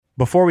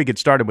Before we get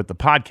started with the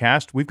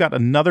podcast, we've got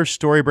another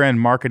StoryBrand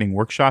marketing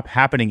workshop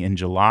happening in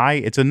July.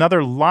 It's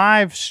another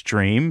live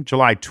stream,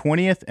 July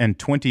 20th and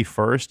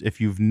 21st. If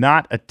you've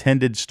not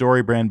attended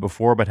StoryBrand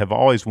before but have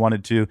always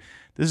wanted to,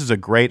 this is a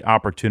great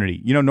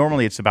opportunity. You know,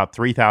 normally it's about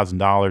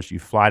 $3,000. You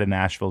fly to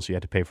Nashville, so you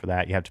have to pay for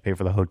that. You have to pay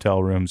for the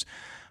hotel rooms.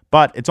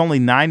 But it's only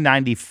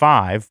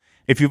 $995.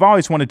 If you've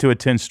always wanted to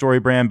attend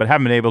StoryBrand but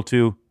haven't been able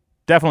to,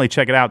 definitely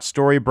check it out,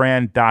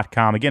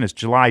 storybrand.com. Again, it's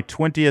July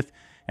 20th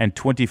and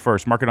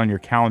 21st. Mark it on your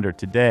calendar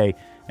today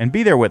and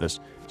be there with us.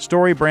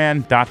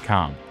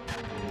 Storybrand.com.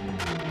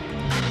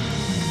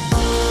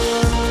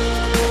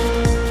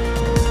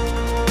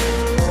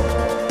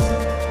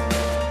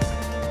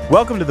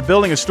 Welcome to the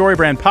Building a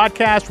StoryBrand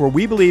podcast, where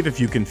we believe if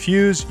you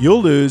confuse,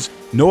 you'll lose.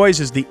 Noise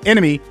is the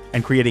enemy,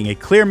 and creating a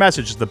clear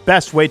message is the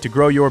best way to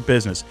grow your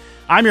business.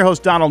 I'm your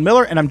host, Donald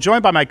Miller, and I'm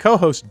joined by my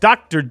co-host,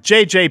 Dr.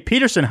 JJ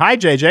Peterson. Hi,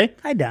 JJ.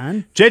 Hi,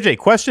 Don. JJ,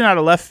 question out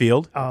of left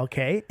field.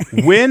 Okay.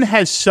 When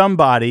has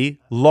somebody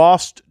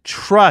lost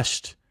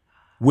trust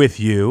with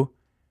you,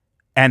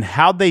 and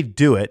how'd they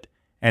do it,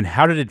 and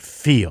how did it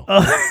feel?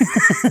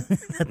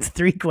 That's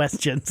three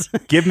questions.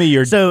 Give me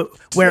your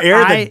where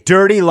the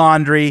dirty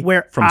laundry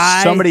from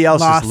somebody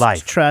else's lost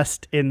life.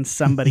 Trust in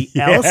somebody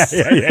else.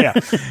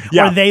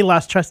 Yeah. Or they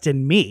lost trust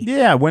in me.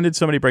 Yeah. When did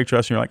somebody break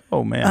trust and you're like,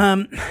 oh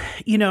man?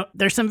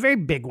 There's some very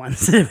big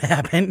ones that have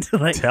happened.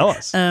 Like, tell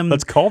us.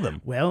 Let's call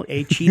them. Well,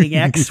 a cheating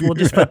ex. We'll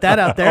just put that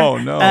out there. Oh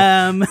no.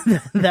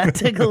 That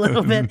took a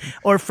little bit.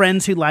 Or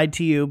friends who lied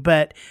to you.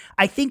 But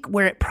I think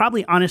where it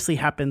probably honestly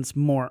happens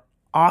more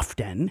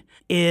often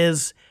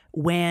is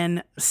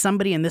when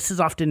somebody, and this is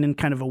often in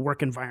kind of a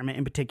work environment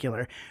in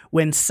particular,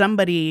 when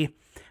somebody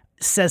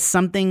says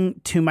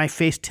something to my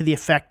face to the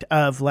effect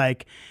of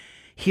like,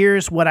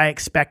 here's what I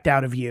expect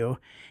out of you,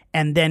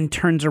 and then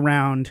turns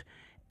around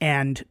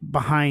and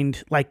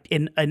behind, like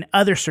in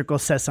other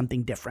circles, says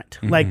something different.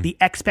 Mm-hmm. Like the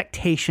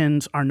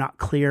expectations are not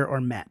clear or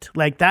met.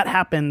 Like that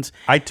happens.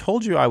 I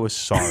told you I was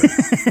sorry.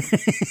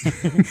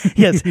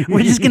 Yes,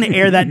 we're just going to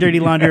air that dirty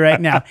laundry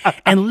right now.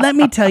 And let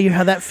me tell you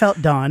how that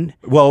felt, Don.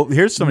 Well,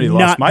 here's somebody who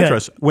lost my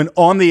trust. When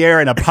on the air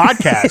in a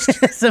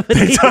podcast,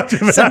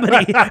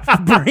 somebody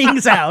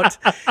brings out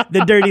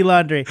the dirty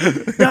laundry.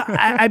 No,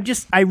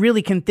 I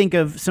really can think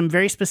of some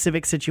very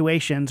specific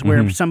situations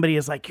where somebody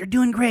is like, you're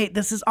doing great.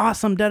 This is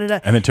awesome. Da, da, da.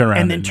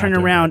 And then turn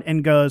around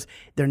and goes,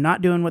 they're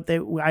not doing what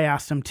I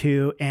asked them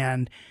to,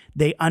 and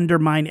they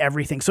undermine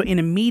everything. So in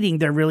a meeting,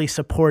 they're really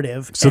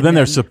supportive. So then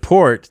their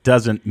support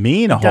doesn't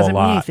mean a whole lot. Doesn't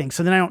mean anything.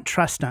 So then I don't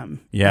trust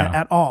them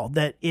at all.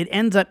 That it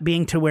ends up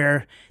being to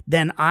where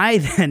then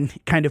I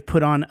kind of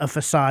put on a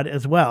facade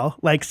as well.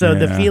 Like, so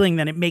the feeling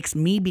that it makes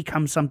me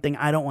become something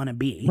I don't want to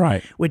be.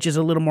 Right. Which is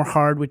a little more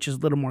hard, which is a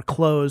little more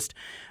closed,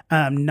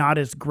 not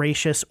as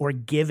gracious or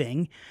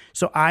giving.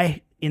 So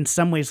I, in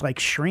some ways, like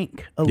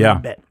shrink a little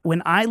bit.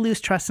 When I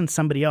lose trust in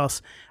somebody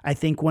else, I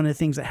think one of the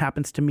things that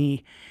happens to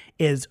me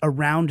is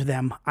around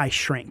them, I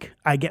shrink.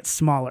 I get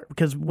smaller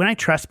because when I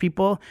trust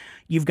people,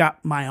 you've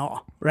got my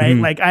all, right?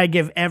 Like I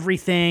give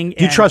everything.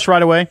 Do you trust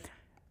right away?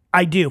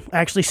 I do. I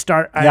actually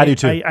start. I do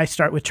too. I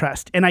start with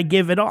trust, and I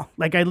give it all.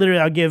 Like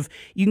I'll give.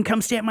 You can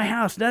come stay at my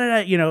house. Da, da,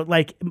 da, you know,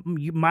 like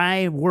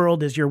my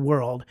world is your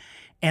world,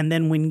 and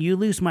then when you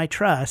lose my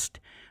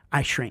trust,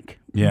 I shrink.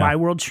 Yeah. My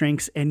world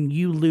shrinks, and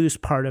you lose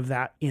part of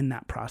that in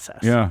that process.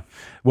 Yeah.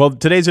 Well,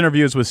 today's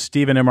interview is with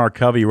Stephen M. R.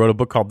 Covey. He wrote a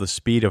book called The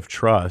Speed of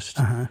Trust,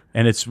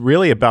 and it's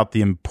really about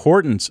the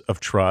importance of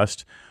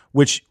trust,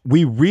 which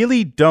we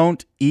really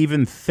don't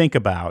even think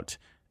about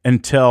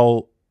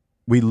until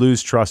we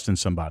lose trust in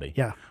somebody.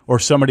 Yeah. Or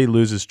somebody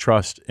loses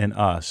trust in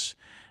us.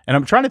 And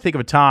I'm trying to think of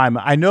a time.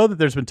 I know that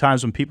there's been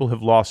times when people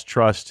have lost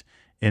trust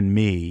in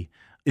me.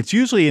 It's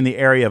usually in the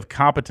area of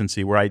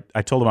competency where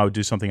I told them I would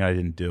do something and I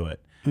didn't do it.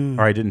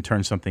 Or I didn't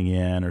turn something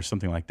in or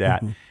something like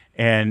that.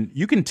 And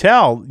you can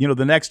tell,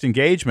 the next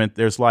engagement,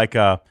 there's like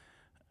I've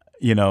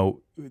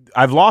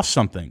lost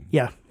something.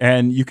 Yeah.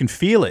 And you can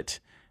feel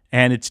it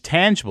and it's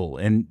tangible.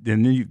 And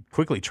then you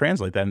quickly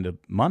translate that into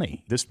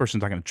money. This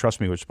person's not going to trust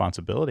me with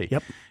responsibility.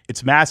 Yep.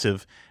 It's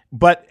massive.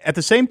 But at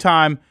the same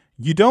time,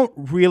 you don't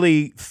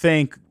really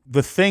think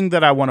the thing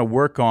that I want to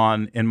work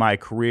on in my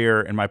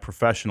career and my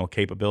professional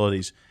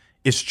capabilities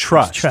is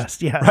trust.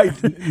 Trust, yeah.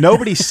 Right?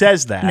 Nobody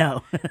says that.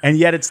 No. And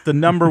yet it's the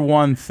number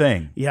one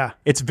thing. Yeah.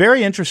 It's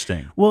very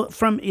interesting. Well,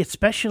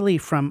 especially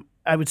from,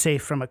 I would say,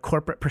 from a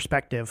corporate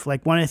perspective,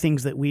 like one of the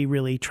things that we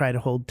really try to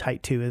hold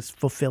tight to is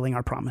fulfilling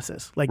our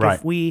promises. Like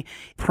if we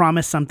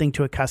promise something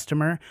to a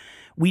customer,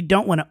 we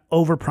don't want to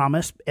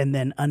overpromise and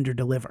then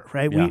underdeliver,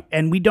 right?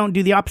 Yeah. We don't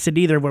do the opposite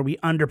either, where we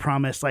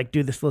underpromise, like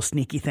do this little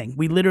sneaky thing.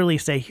 We literally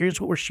say, here's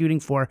what we're shooting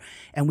for,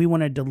 and we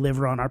want to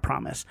deliver on our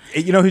promise.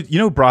 You know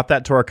who brought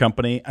that to our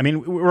company? I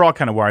mean, we're all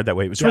kind of wired that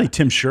way. It was really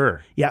Tim Scherr.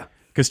 Yeah.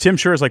 Because Tim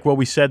Scherr is like, well,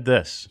 we said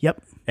this.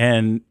 Yep.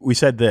 And we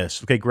said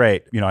this. Okay,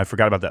 great. I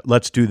forgot about that.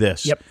 Let's do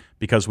this. Yep.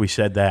 Because we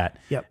said that.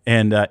 Yep.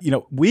 And,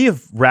 we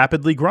have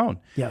rapidly grown.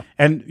 Yeah.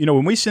 And,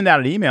 when we send out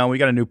an email and we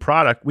got a new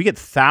product, we get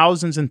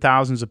thousands and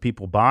thousands of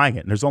people buying it.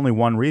 And there's only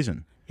one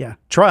reason. Yeah.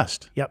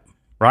 Trust. Yep.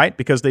 right?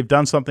 Because they've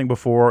done something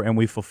before and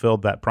we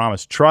fulfilled that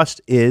promise.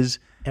 Trust is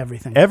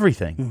Everything.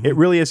 everything. It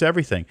really is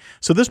everything.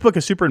 So this book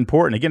is super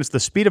important. Again, it's The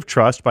Speed of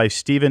Trust by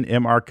Stephen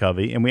M. R.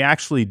 Covey, and we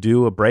actually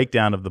do a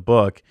breakdown of the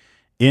book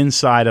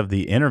inside of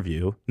the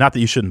interview. Not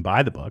that you shouldn't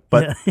buy the book,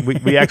 but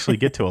we actually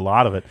get to a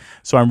lot of it.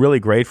 So I'm really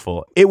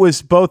grateful. It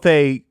was both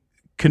a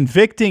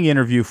convicting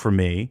interview for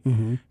me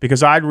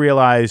because I'd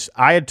realized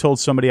I had told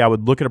somebody I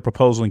would look at a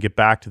proposal and get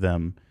back to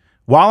them.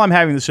 While I'm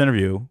having this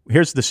interview,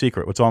 here's the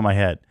secret, what's all in my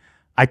head.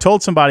 I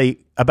told somebody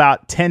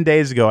about 10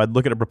 days ago I'd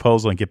look at a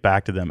proposal and get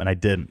back to them, and I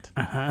didn't.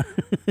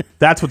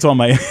 That's what's on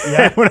my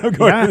head when I'm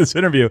going to this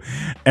interview.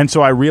 And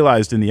so I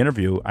realized in the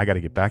interview, I got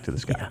to get back to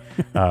this guy.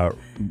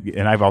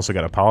 And I've also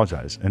got to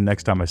apologize. And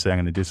next time I say I'm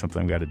going to do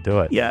something, I've got to do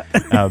it.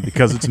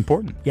 Because it's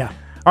important. All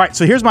right,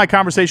 so here's my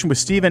conversation with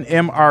Stephen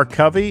M. R.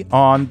 Covey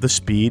on the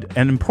speed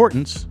and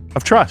importance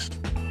of trust.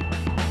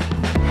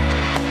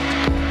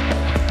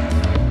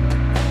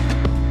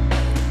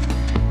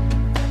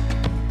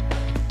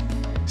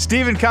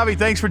 Stephen Covey,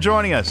 thanks for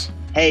joining us.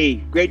 Hey,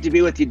 great to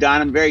be with you,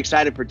 Don. I'm very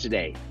excited for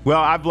today. Well,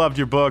 I've loved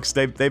your books.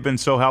 They've been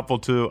so helpful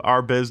to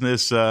our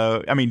business.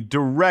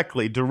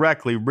 Directly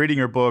reading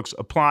your books,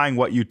 applying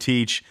what you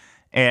teach,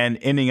 and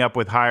ending up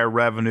with higher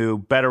revenue,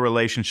 better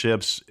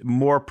relationships,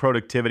 more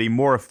productivity,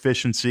 more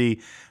efficiency,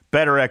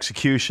 better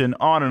execution,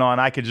 on and on.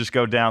 I could just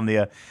go down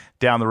the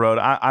road.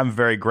 I'm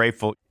very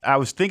grateful. I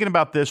was thinking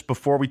about this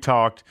before we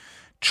talked.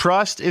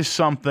 Trust is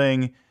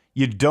something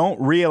you don't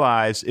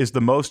realize is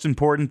the most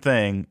important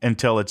thing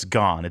until it's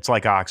gone. It's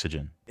like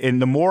oxygen.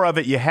 And the more of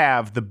it you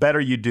have, the better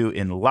you do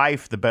in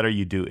life, the better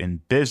you do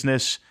in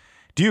business.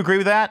 Do you agree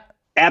with that?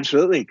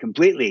 Absolutely,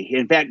 completely.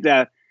 In fact,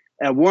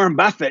 Warren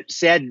Buffett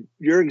said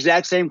your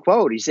exact same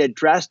quote. He said,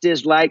 trust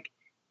is like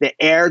the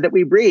air that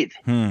we breathe.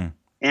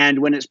 And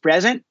when it's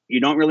present,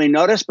 you don't really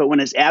notice, but when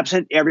it's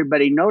absent,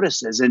 everybody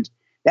notices. And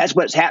that's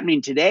what's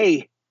happening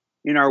today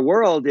in our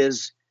world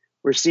is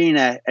we're seeing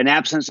an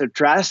absence of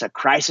trust, a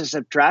crisis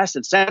of trust,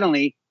 and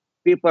suddenly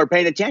people are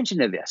paying attention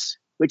to this,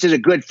 which is a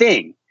good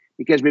thing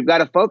because we've got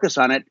to focus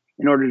on it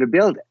in order to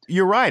build it.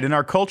 You're right. In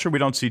our culture, we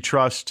don't see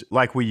trust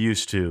like we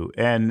used to.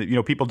 And,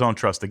 people don't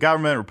trust the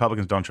government.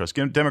 Republicans don't trust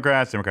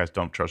Democrats. Democrats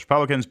don't trust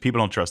Republicans. People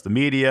don't trust the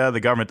media.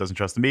 The government doesn't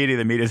trust the media.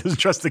 The media doesn't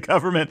trust the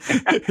government.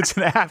 It's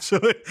an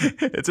absolute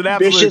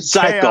vicious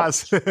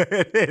chaos. Cycle.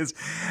 It is.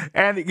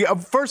 And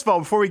first of all,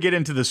 before we get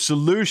into the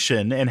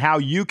solution and how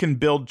you can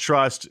build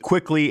trust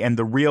quickly and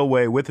the real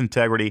way with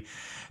integrity,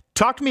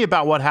 talk to me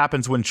about what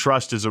happens when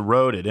trust is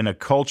eroded in a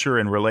culture,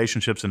 in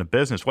relationships, in a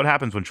business. What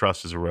happens when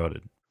trust is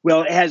eroded?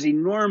 Well, it has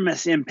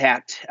enormous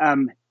impact,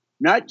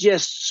 not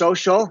just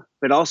social,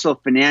 but also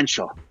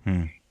financial.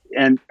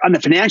 And on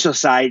the financial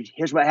side,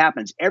 here's what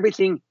happens.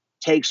 Everything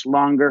takes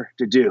longer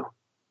to do.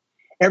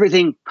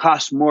 Everything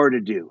costs more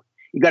to do.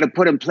 You got to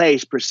put in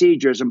place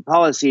procedures and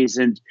policies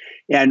and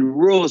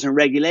rules and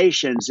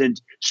regulations and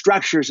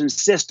structures and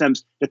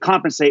systems to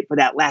compensate for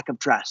that lack of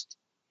trust.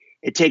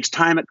 It takes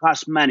time. It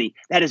costs money.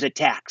 That is a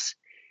tax.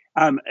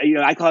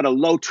 I call it a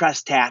low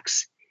trust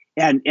tax,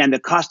 and the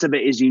cost of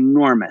it is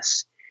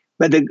enormous.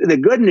 But the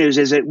good news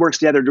is it works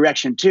the other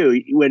direction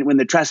too. When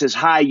the trust is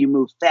high, you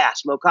move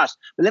fast, low cost.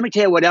 But let me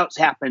tell you what else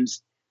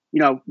happens.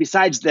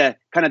 Besides the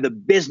kind of the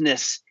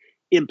business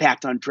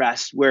impact on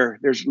trust, where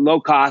there's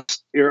low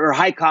cost or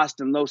high cost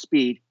and low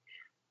speed,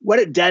 what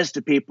it does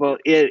to people,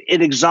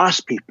 it exhausts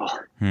people.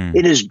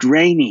 It is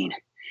draining.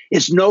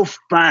 It's no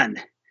fun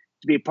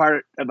to be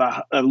part of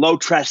a low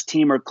trust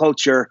team or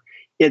culture.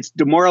 It's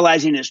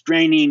demoralizing. It's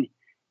draining,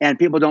 and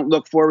people don't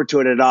look forward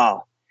to it at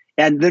all.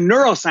 And the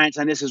neuroscience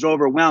on this is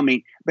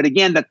overwhelming. But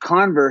again, the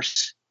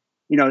converse,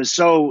 is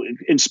so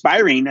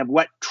inspiring of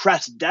what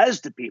trust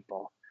does to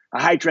people,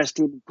 a high trust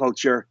team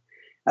culture,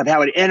 of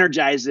how it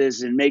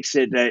energizes and makes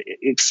it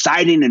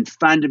exciting and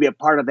fun to be a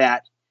part of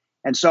that.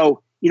 And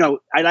so,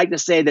 I like to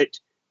say that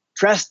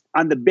trust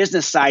on the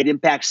business side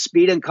impacts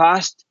speed and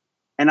cost.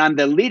 And on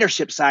the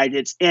leadership side,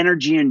 it's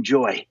energy and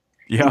joy.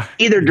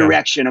 Either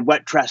direction of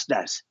what trust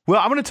does. Well,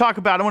 I want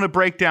to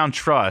break down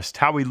trust,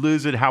 how we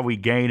lose it, how we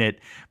gain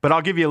it. But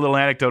I'll give you a little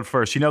anecdote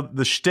first.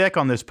 The shtick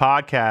on this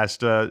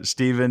podcast,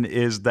 Stephen,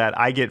 is that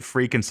I get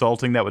free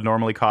consulting that would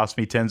normally cost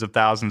me tens of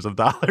thousands of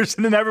dollars,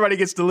 and then everybody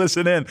gets to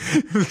listen in.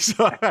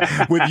 So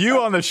with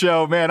you on the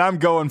show, man, I'm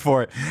going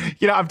for it.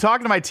 I'm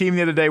talking to my team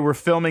the other day. We're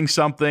filming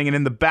something, and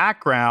in the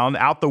background,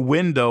 out the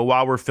window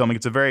while we're filming,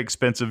 it's a very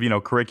expensive,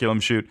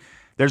 curriculum shoot.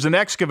 There's an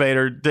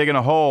excavator digging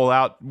a hole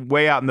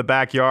way out in the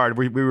backyard.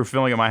 We were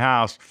filming at my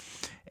house.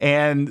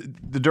 And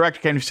the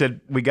director came and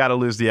said, we got to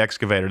lose the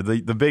excavator.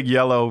 The big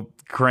yellow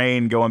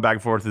crane going back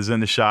and forth is in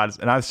the shot.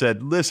 And I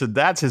said, listen,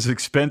 that's as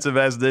expensive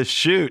as this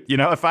shoot.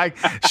 If I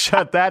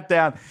shut that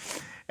down.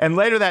 And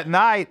later that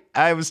night,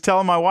 I was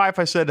telling my wife,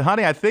 I said,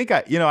 honey, I think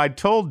I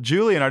told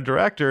Julian, our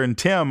director, and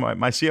Tim,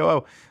 my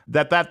COO,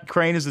 that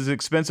crane is as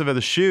expensive as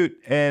the shoot.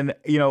 And,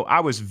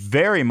 I was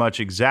very much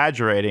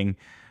exaggerating,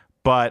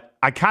 but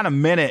I kind of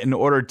meant it in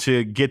order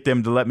to get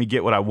them to let me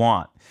get what I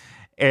want.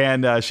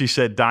 And she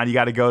said, Don, you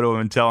got to go to him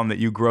and tell him that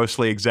you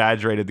grossly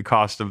exaggerated the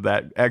cost of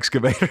that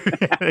excavator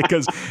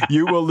because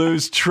you will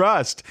lose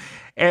trust.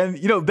 And,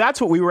 that's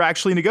what we were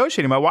actually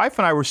negotiating. My wife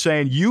and I were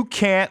saying, you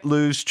can't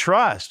lose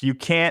trust. You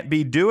can't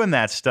be doing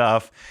that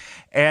stuff.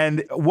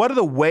 And what are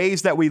the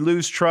ways that we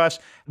lose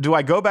trust? Do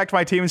I go back to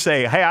my team and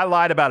say, hey, I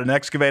lied about an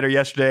excavator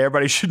yesterday.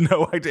 Everybody should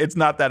know it's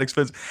not that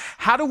expensive.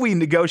 How do we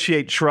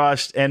negotiate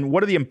trust? And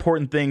what are the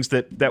important things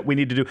that we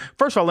need to do?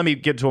 First of all, let me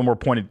get to a more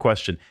pointed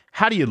question.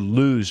 How do you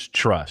lose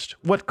trust?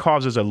 What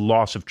causes a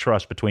loss of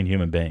trust between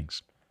human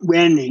beings?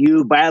 When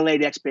you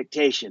violate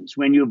expectations,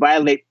 when you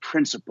violate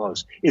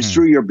principles, it's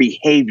through your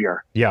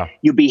behavior. Yeah.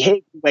 You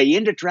behave your way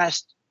into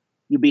trust.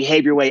 You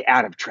behave your way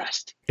out of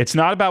trust. It's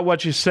not about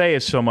what you say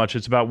so much.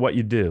 It's about what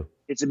you do.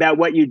 It's about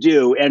what you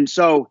do. And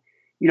so,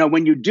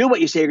 when you do what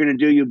you say you're going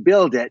to do, you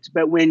build it.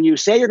 But when you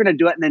say you're going to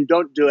do it and then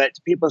don't do it,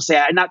 people say,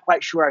 I'm not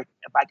quite sure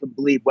if I can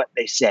believe what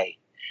they say.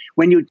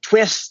 When you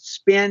twist,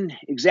 spin,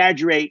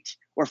 exaggerate,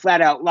 or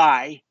flat out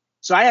lie.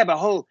 So I have a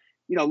whole,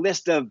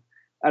 list of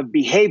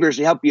behaviors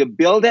to help you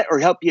build it or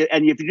help you.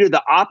 And if you do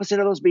the opposite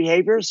of those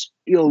behaviors,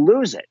 you'll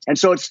lose it. And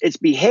so it's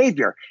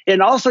behavior.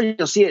 And also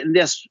you'll see it in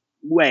this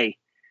way.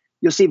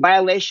 You'll see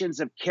violations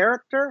of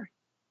character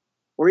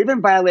or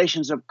even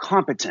violations of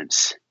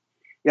competence.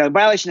 A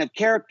violation of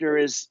character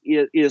is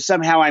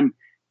somehow I'm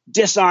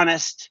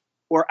dishonest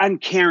or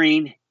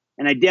uncaring,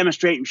 and I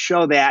demonstrate and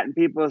show that. And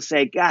people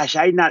say, gosh,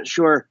 I'm not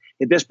sure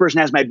if this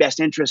person has my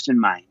best interest in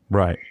mind.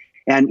 Right.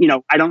 And,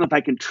 I don't know if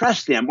I can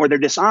trust them, or they're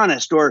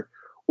dishonest, or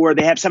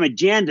they have some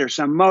agenda or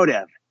some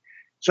motive.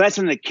 So that's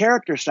on the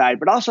character side,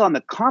 but also on the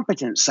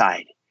competence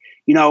side.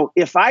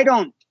 If I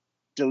don't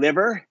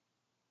deliver,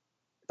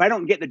 if I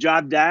don't get the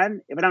job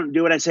done, if I don't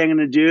do what I say I'm going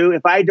to do,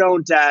 if I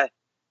don't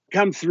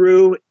come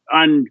through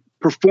on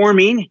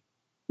performing,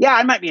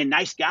 I might be a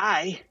nice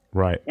guy.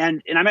 Right.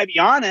 And I might be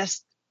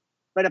honest,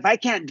 but if I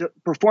can't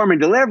perform and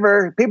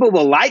deliver, people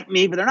will like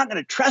me, but they're not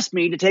going to trust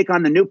me to take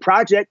on the new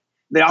project,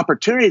 the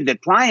opportunity, the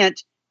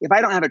client, if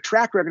I don't have a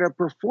track record of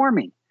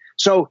performing.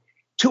 So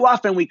too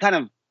often we kind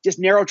of just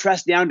narrow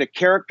trust down to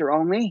character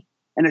only.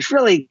 And it's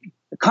really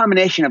a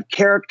combination of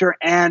character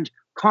and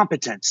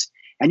competence.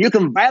 And you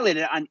can violate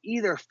it on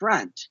either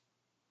front.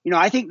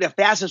 I think the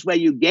fastest way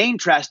you gain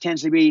trust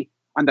tends to be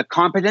on the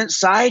competence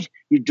side.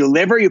 You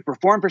deliver, you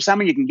perform for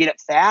someone, you can get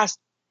it fast.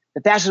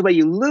 The fastest way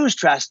you lose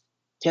trust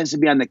tends to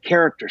be on the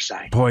character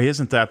side. Boy,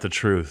 isn't that the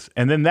truth?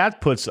 And then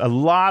that puts a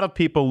lot of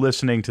people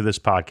listening to this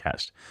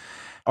podcast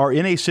are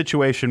in a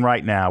situation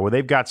right now where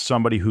they've got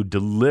somebody who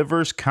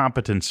delivers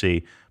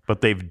competency,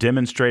 but they've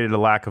demonstrated a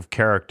lack of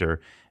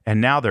character, and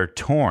now they're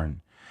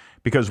torn.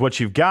 Because what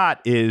you've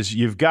got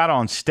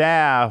on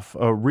staff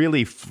a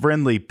really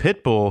friendly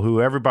pit bull who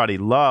everybody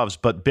loves,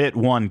 but bit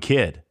one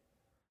kid.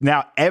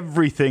 Now,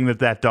 everything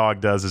that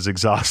dog does is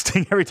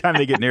exhausting. Every time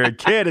they get near a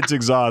kid, it's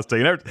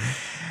exhausting.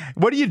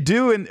 What do you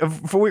do?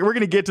 We're going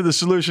to get to the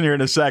solution here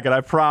in a second,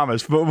 I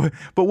promise.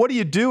 But what do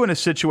you do in a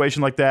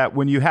situation like that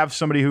when you have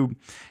somebody who,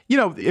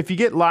 if you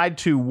get lied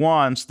to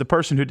once, the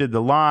person who did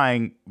the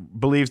lying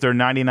believes they're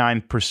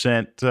 99%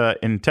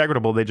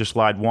 integritable. They just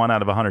lied 1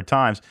 out of 100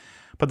 times.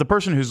 But the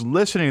person who's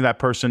listening to that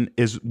person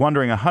is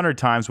wondering 100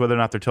 times whether or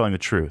not they're telling the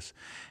truth.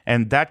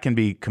 And that can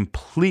be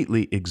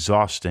completely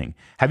exhausting.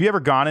 Have you ever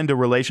gone into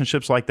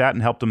relationships like that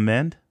and helped them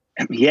mend?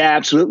 Yeah,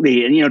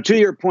 absolutely. And, to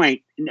your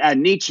point,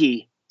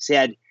 Nietzsche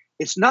said,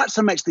 it's not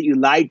so much that you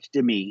lied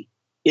to me,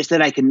 it's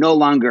that I can no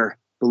longer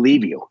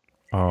believe you.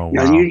 Oh,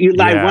 wow. You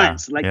lie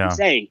once, like you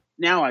say,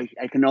 now I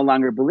can no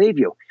longer believe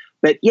you.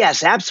 But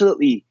yes,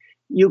 absolutely.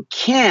 You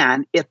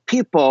can, if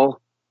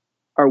people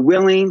are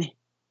willing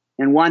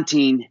and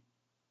wanting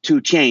to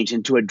change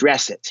and to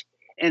address it.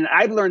 And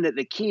I've learned that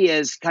the key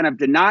is kind of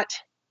to not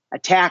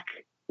attack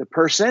the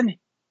person,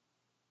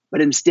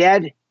 but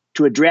instead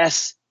to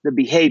address the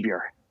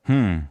behavior.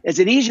 It's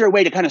an easier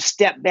way to kind of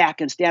step back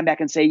and stand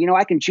back and say,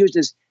 I can choose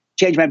to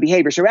change my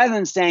behavior. So rather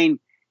than saying,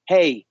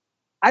 hey,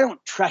 I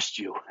don't trust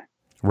you.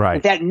 Right.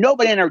 In fact,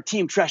 nobody on our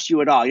team trusts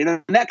you at all.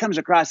 And that comes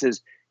across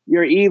as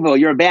you're evil,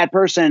 you're a bad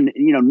person,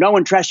 no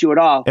one trusts you at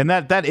all. And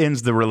that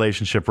ends the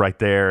relationship right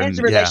there. Ends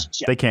the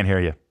relationship. They can't hear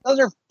you. Those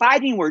are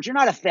fighting words. You're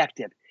not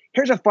effective.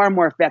 Here's a far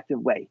more effective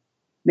way.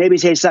 Maybe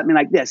say something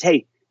like this.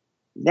 Hey,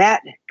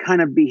 that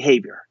kind of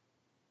behavior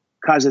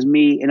causes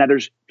me and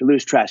others to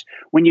lose trust.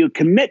 When you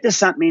commit to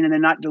something and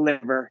then not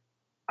deliver,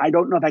 I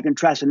don't know if I can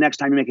trust the next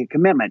time you make a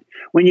commitment.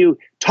 When you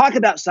talk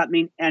about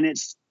something and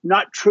it's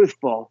not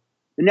truthful,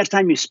 the next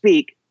time you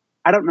speak,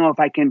 I don't know if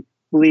I can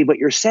believe what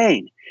you're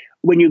saying.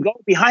 When you go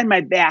behind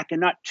my back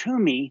and not to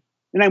me,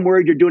 then I'm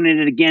worried you're doing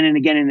it again and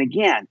again and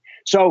again.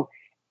 So,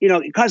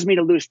 it causes me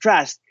to lose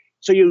trust.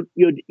 So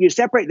you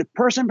separate the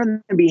person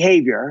from the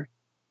behavior.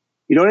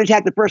 You don't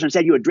attack the person.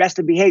 Instead, you address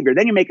the behavior.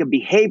 Then you make a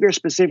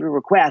behavior-specific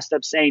request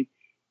of saying,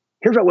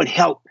 here's what would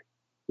help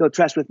build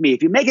trust with me.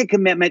 If you make a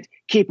commitment,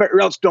 keep it,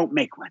 or else don't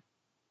make one.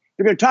 If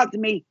you're going to talk to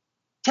me,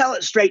 tell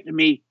it straight to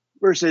me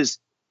versus,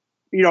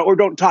 or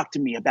don't talk to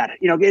me about it.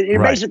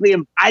 You're basically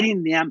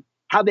inviting them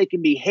how they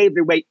can behave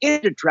their way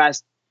into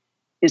trust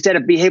instead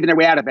of behaving their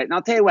way out of it. And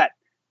I'll tell you what,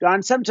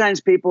 Don,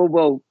 sometimes people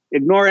will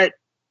ignore it,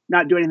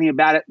 not do anything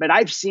about it. But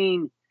I've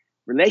seen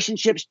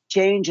relationships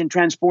change and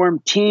transform,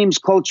 teams,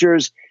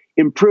 cultures,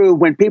 improve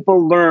when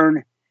people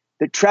learn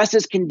that trust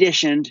is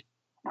conditioned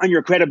on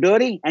your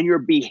credibility and your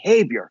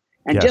behavior.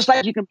 And Yes. just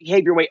like you can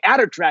behave your way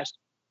out of trust,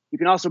 you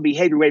can also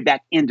behave your way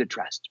back into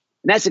trust.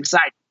 And that's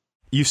exciting.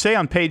 You say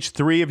on page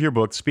 3 of your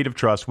book, Speed of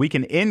Trust, we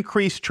can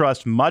increase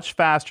trust much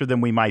faster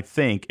than we might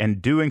think, and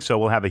doing so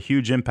will have a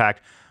huge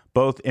impact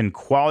both in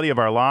quality of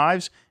our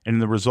lives and in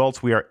the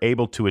results we are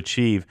able to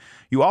achieve.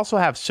 You also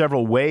have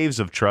several waves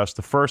of trust.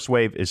 The first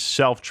wave is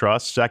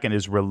self-trust. Second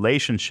is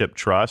relationship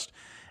trust.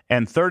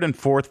 And third and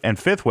fourth and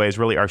fifth ways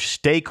really are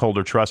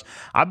stakeholder trust.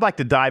 I'd like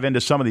to dive into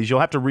some of these. You'll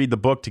have to read the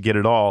book to get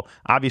it all.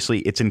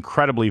 Obviously, it's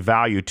incredibly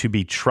valued to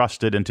be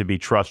trusted and to be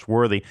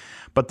trustworthy.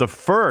 But the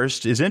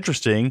first is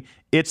interesting.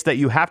 It's that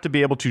you have to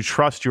be able to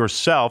trust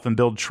yourself and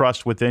build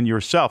trust within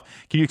yourself.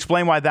 Can you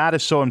explain why that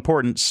is so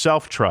important,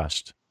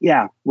 self-trust?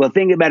 Yeah. Well,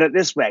 think about it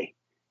this way.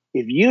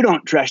 If you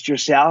don't trust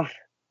yourself,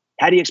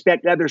 how do you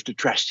expect others to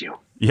trust you?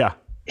 Yeah.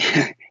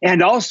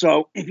 And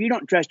also, if you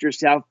don't trust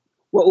yourself,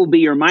 what will be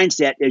your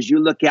mindset as you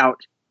look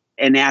out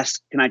and ask,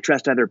 can I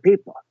trust other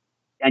people?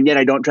 And yet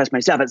I don't trust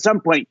myself. At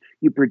some point,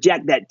 you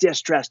project that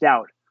distrust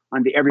out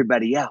onto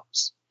everybody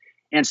else.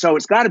 And so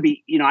it's got to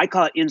be, I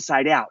call it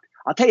inside out.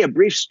 I'll tell you a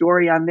brief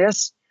story on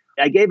this.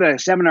 I gave a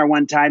seminar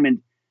one time and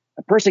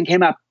a person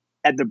came up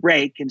at the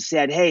break and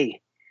said, hey,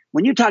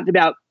 when you talked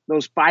about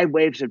those 5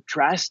 waves of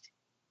trust,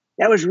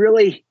 that was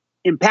really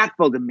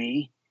impactful to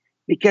me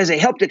because it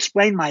helped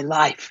explain my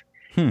life.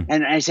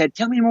 And I said,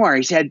 tell me more.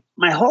 He said,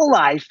 my whole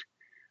life,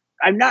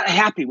 I'm not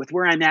happy with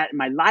where I'm at in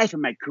my life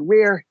and my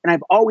career. And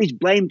I've always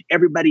blamed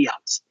everybody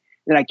else,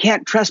 that I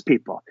can't trust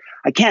people.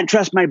 I can't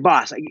trust my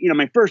boss.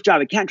 My first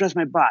job, I can't trust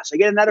my boss. I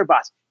get another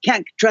boss.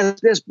 Can't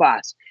trust this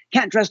boss.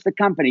 Can't trust the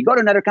company. Go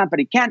to another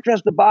company. Can't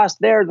trust the boss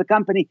there, the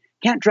company.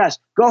 Can't trust.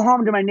 Go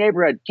home to my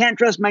neighborhood. Can't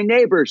trust my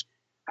neighbors.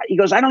 He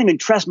goes, I don't even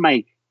trust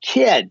my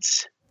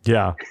kids.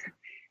 Yeah.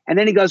 And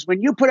then he goes,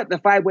 when you put up the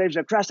 5 waves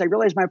of trust, I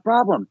realized my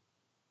problem.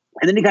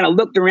 And then he kind of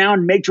looked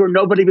around, made sure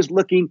nobody was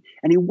looking,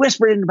 and he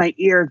whispered into my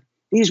ear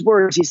these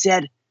words. He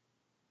said,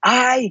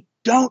 I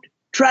don't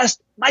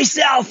trust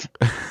myself.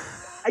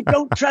 I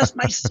don't trust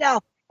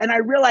myself. And I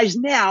realize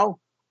now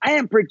I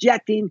am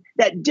projecting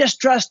that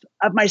distrust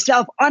of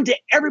myself onto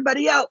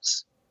everybody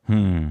else.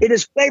 It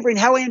is flavoring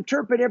how I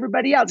interpret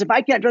everybody else. If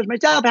I can't trust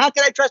myself, how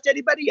can I trust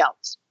anybody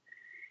else?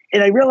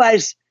 And I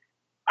realized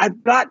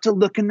I've got to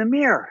look in the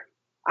mirror.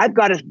 I've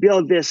got to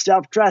build this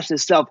self-trust,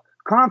 this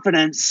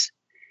self-confidence.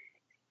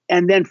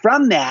 And then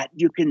from that,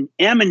 you can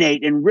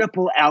emanate and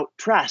ripple out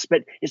trust.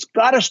 But it's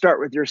got to start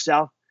with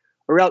yourself,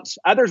 or else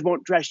others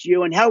won't trust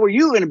you. And how are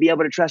you going to be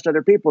able to trust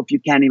other people if you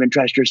can't even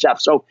trust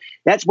yourself? So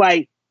that's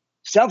why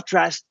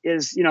self-trust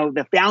is,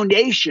 the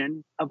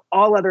foundation of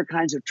all other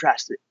kinds of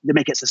trust to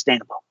make it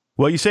sustainable.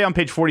 Well, you say on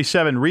page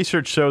 47,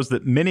 research shows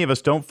that many of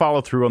us don't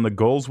follow through on the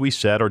goals we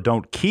set or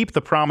don't keep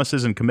the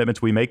promises and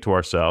commitments we make to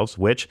ourselves,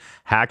 which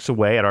hacks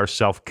away at our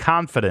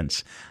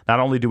self-confidence. Not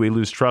only do we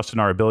lose trust in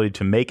our ability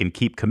to make and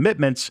keep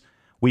commitments,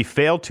 we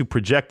fail to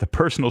project the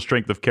personal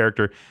strength of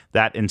character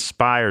that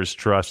inspires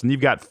trust. And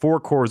you've got 4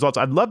 core results.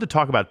 I'd love to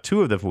talk about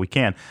 2 of them if we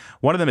can.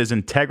 One of them is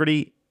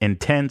integrity,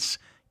 intents,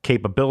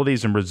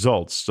 capabilities, and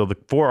results. So the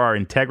 4 are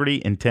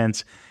integrity,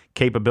 intents,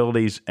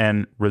 capabilities,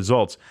 and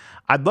results.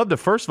 I'd love to,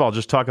 first of all,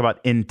 just talk about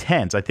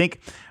intent. I think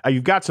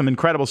you've got some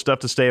incredible stuff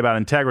to say about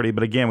integrity,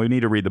 but again, we need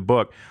to read the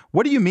book.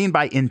 What do you mean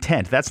by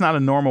intent? That's not a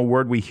normal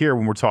word we hear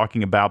when we're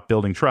talking about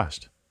building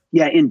trust.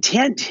 Yeah,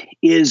 intent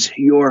is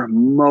your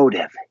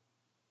motive.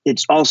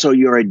 It's also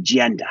your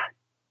agenda.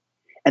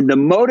 And the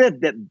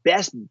motive that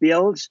best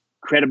builds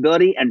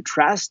credibility and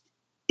trust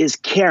is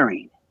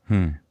caring.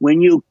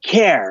 When you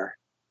care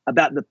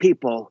about the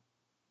people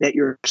that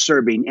you're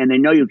serving and they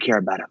know you care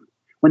about them.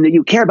 When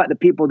you care about the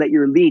people that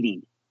you're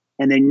leading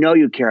and they know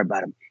you care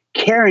about them.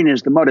 Caring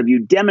is the motive. You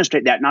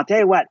demonstrate that. And I'll tell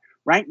you what,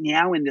 right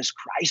now in this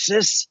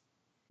crisis,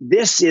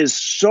 this is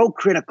so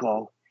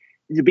critical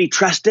to be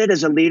trusted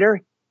as a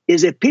leader,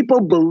 is if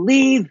people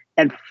believe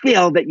and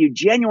feel that you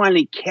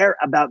genuinely care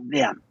about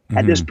them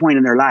at this point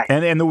in their life.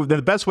 And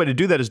the best way to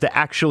do that is to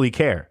actually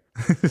care.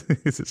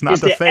 It's not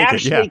to fake it.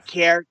 Actually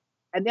care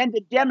and then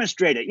to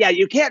demonstrate it. Yeah,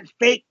 you can't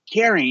fake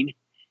caring.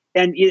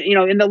 And,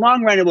 in the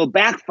long run, it will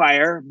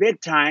backfire big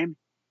time.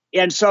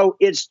 And so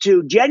it's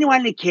to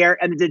genuinely care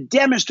and to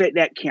demonstrate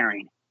that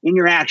caring in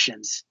your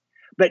actions.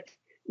 But,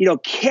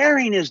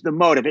 caring is the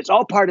motive. It's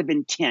all part of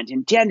intent.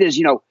 Intent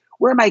is,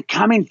 where am I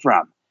coming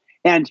from?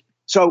 And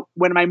so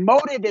when my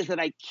motive is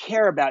that I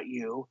care about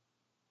you,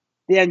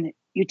 then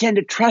you tend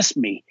to trust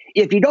me.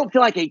 If you don't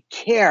feel like I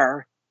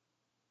care,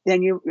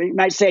 then you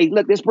might say,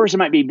 look, this person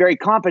might be very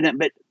competent,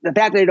 but the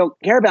fact that they don't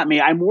care about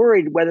me, I'm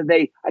worried whether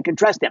I can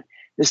trust them.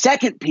 The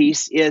second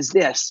piece is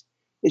this.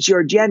 It's your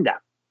agenda.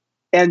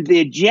 And the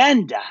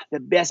agenda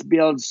that best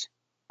builds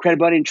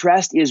credibility and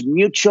trust is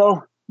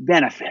mutual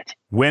benefit.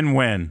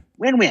 Win-win.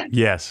 Win-win.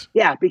 Yes.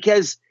 Yeah,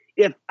 because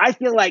if I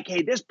feel like,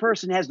 hey, this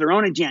person has their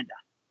own agenda,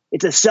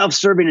 it's a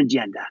self-serving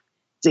agenda,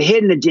 it's a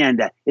hidden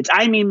agenda, it's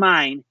I, me,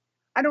 mine,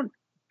 I don't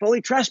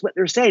fully trust what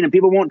they're saying, and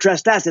people won't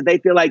trust us if they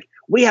feel like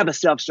we have a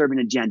self-serving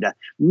agenda.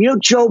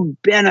 Mutual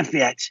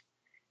benefit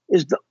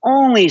is the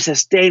only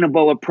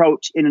sustainable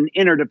approach in an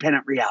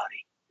interdependent reality.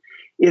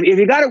 If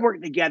you got to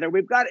work together,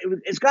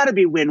 it's got to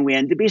be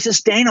win-win to be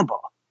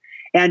sustainable.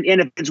 And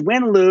if it's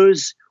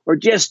win-lose or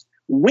just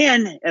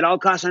win at all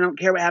costs, I don't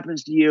care what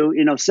happens to you,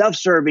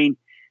 self-serving,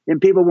 then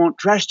people won't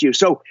trust you.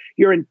 So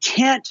your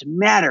intent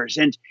matters.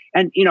 And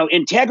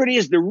integrity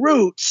is the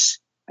roots.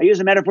 I use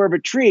the metaphor of a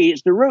tree.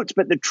 It's the roots,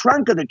 but the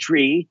trunk of the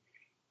tree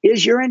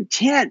is your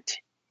intent.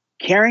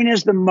 Caring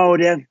is the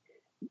motive.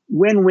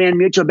 Win-win,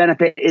 mutual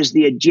benefit is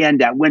the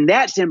agenda. When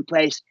that's in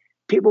place,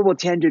 people will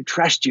tend to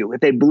trust you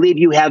if they believe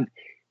you have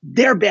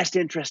their best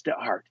interest at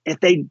heart. If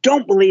they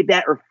don't believe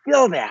that or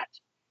feel that,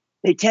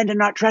 they tend to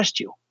not trust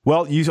you.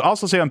 Well, you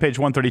also say on page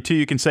 132,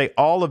 you can say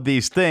all of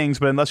these things,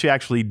 but unless you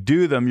actually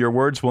do them, your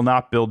words will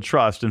not build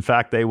trust. In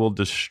fact, they will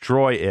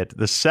destroy it.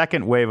 The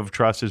second wave of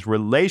trust is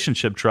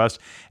relationship trust,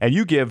 and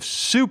you give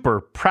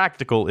super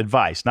practical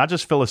advice, not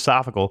just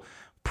philosophical,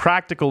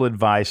 practical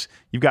advice.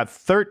 You've got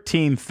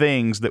 13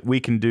 things that we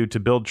can do to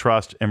build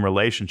trust in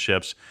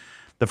relationships.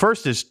 The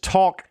first is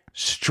talk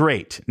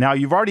straight. Now,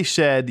 you've already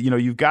said,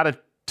 you've got to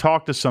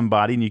talk to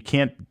somebody and you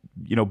can't,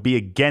 be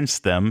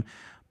against them,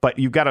 but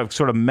you've got to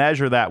sort of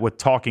measure that with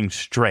talking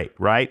straight,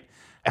 right?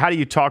 How do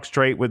you talk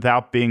straight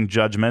without being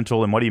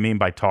judgmental? And what do you mean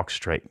by talk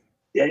straight?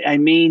 I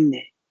mean,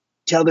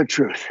 tell the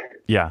truth.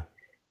 Yeah.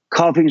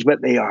 Call things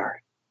what they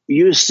are.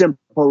 Use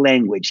simple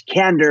language.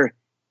 Candor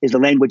is the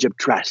language of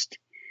trust.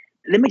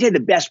 Let me tell you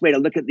the best way to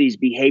look at these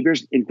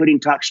behaviors, including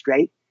talk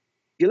straight.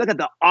 If you look at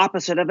the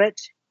opposite of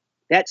it,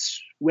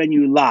 that's when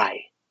you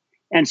lie.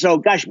 And so,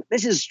 gosh,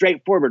 this is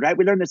straightforward, right?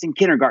 We learned this in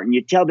kindergarten.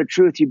 You tell the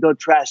truth, you build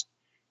trust.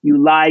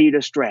 You lie, you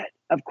destroy it.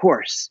 Of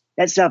course,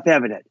 that's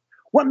self-evident.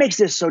 What makes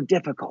this so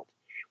difficult?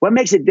 What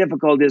makes it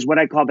difficult is what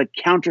I call the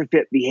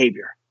counterfeit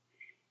behavior.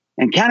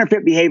 And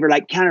counterfeit behavior,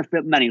 like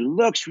counterfeit money,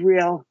 looks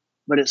real,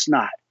 but it's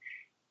not.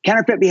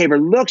 Counterfeit behavior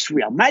looks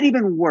real, might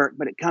even work,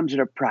 but it comes at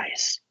a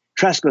price.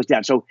 Trust goes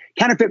down. So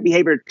counterfeit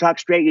behavior, talk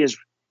straight, is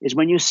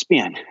when you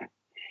spin.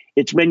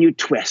 It's when you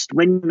twist,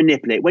 when you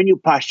manipulate, when you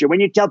posture, when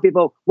you tell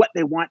people what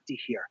they want to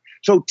hear.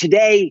 So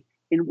today,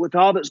 with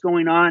all that's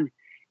going on,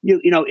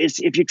 it's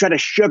if you try to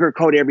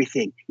sugarcoat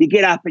everything, you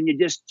get up and you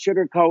just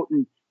sugarcoat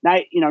and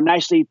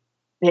nicely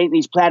paint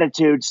these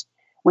platitudes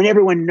when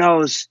everyone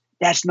knows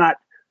that's not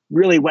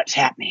really what's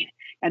happening.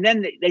 And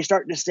then they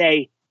start to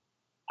say,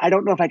 I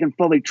don't know if I can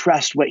fully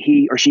trust what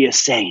he or she is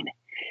saying.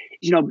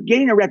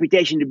 Getting a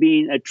reputation to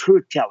being a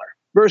truth teller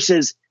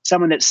versus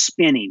someone that's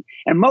spinning.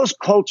 And most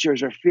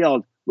cultures are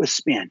filled with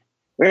spin,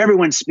 where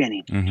everyone's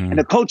spinning. Mm-hmm. And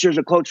the culture is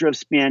a culture of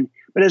spin,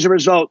 but as a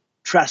result,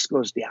 trust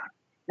goes down.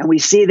 And we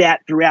see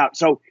that throughout.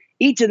 So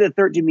each of the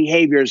 13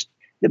 behaviors,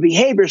 the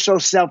behavior is so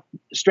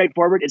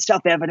straightforward, it's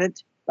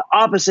self-evident. The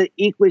opposite,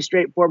 equally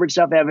straightforward,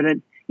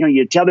 self-evident.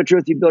 You tell the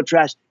truth, you build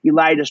trust, you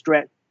lie, destroy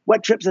it.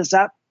 What trips us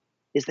up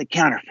is the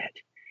counterfeit.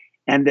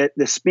 And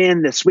the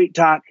spin, the sweet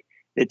talk,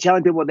 the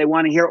telling people what they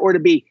want to hear, or to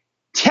be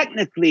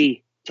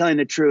technically telling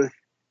the truth,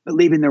 but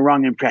leaving the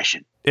wrong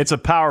impression. It's a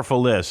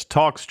powerful list.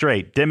 Talk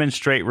straight,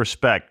 demonstrate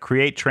respect,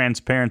 create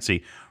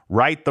transparency,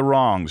 right the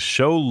wrongs,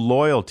 show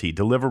loyalty,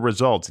 deliver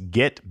results,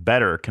 get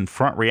better,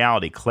 confront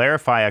reality,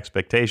 clarify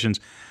expectations,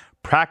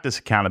 practice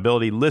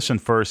accountability, listen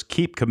first,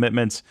 keep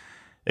commitments,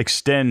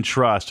 extend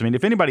trust. I mean,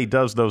 if anybody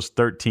does those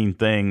 13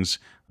 things,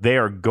 they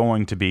are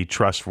going to be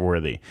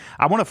trustworthy.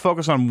 I want to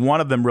focus on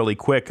one of them really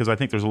quick because I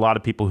think there's a lot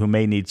of people who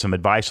may need some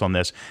advice on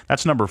this.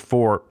 That's number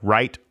 4,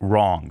 right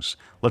wrongs.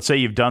 Let's say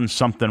you've done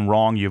something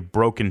wrong, you've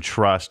broken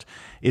trust.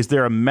 Is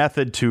there a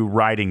method to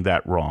righting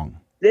that wrong?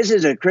 This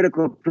is a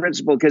critical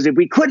principle because if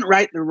we couldn't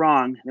right the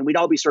wrong, then we'd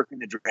all be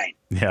circling the drain.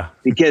 Yeah.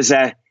 Because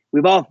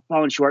we've all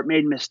fallen short,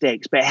 made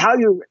mistakes. But how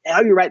you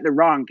right the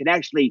wrong can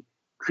actually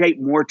create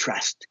more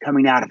trust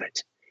coming out of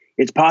it.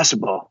 It's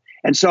possible.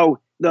 And so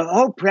the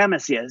whole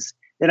premise is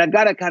that I've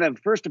got to kind of,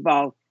 first of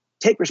all,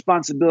 take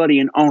responsibility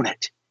and own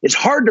it. It's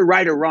hard to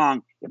right or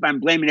wrong if I'm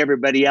blaming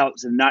everybody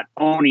else and not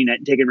owning it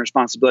and taking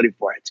responsibility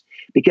for it.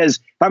 Because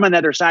if I'm on the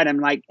other side, I'm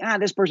like,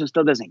 this person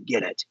still doesn't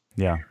get it.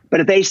 Yeah. But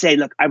if they say,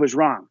 look, I was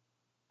wrong,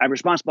 I'm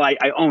responsible, I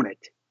own it.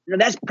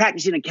 That's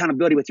practicing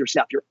accountability with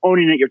yourself. You're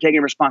owning it, you're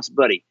taking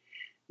responsibility.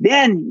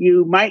 Then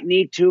you might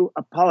need to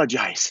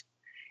apologize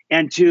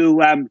and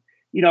to,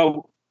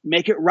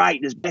 make it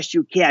right as best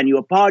you can. You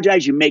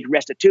apologize, you make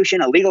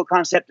restitution, a legal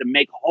concept to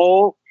make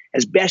whole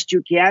as best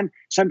you can.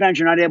 Sometimes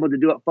you're not able to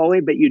do it fully,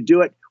 but you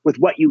do it with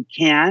what you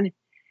can.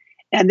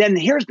 And then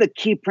here's the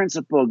key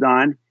principle,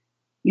 Don.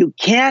 You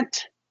can't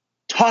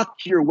talk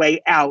your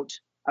way out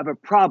of a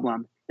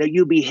problem that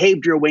you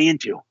behaved your way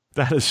into.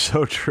 That is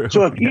so true.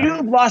 So if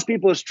you've lost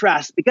people's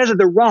trust because of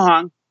the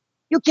wrong,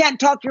 you can't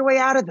talk your way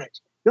out of it.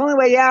 The only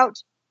way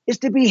out is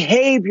to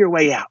behave your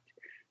way out.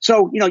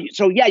 So, you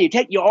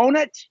own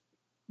it,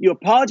 you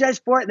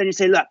apologize for it, and then you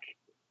say, look,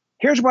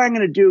 here's what I'm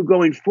going to do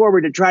going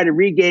forward to try to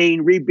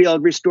regain,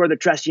 rebuild, restore the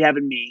trust you have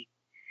in me.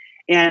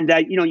 And,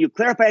 you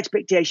clarify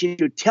expectations,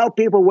 you tell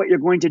people what you're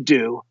going to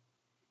do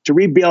to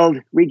rebuild,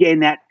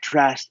 regain that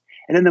trust.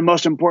 And then the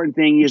most important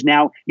thing is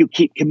now you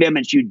keep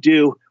commitments, you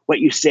do what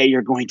you say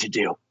you're going to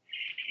do.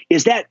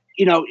 Is that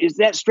is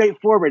that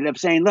straightforward of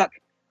saying, look,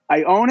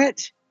 I own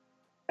it.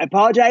 I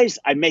apologize.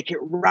 I make it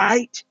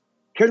right.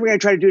 Here's what I'm going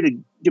to try to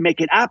do to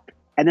make it up.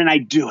 And then I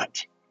do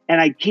it. And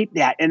I keep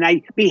that. And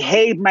I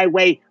behave my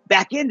way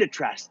back into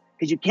trust,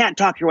 because you can't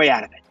talk your way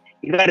out of it.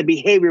 You got to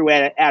behave your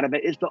way out of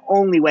it. It's the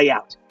only way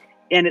out.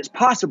 And it's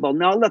possible.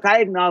 Now, look, I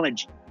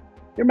acknowledge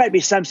there might be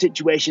some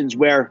situations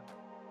where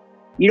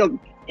you don't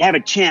have a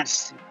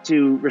chance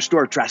to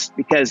restore trust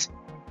because,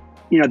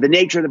 the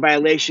nature of the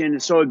violation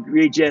is so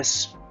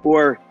egregious,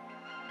 or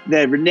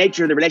the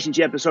nature of the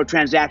relationship is so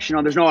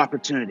transactional, there's no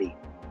opportunity.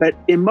 But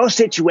in most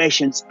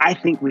situations, I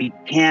think we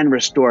can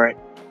restore it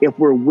if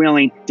we're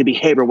willing to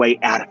behave our way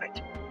out of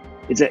it.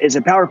 It's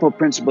a powerful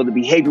principle to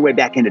behave your way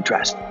back into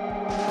trust.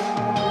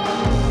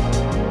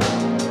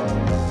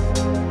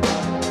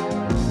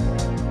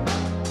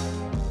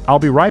 I'll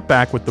be right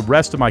back with the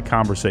rest of my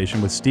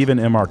conversation with Stephen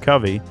M. R.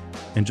 Covey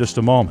in just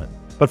a moment.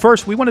 But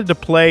first, we wanted to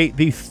play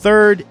the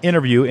third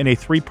interview in a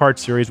 3-part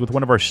series with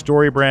one of our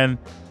StoryBrand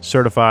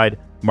certified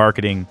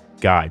marketing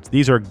guides.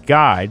 These are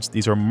guides,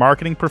 these are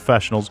marketing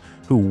professionals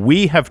who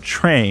we have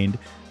trained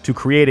to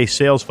create a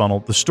sales funnel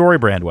the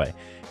StoryBrand way.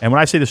 And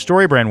when I say the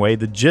StoryBrand way,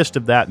 the gist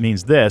of that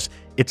means this: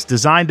 it's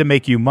designed to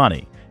make you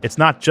money. It's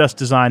not just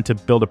designed to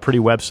build a pretty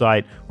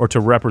website or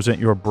to represent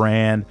your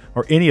brand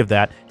or any of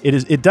that.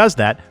 It does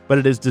that, but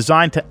it is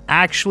designed to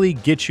actually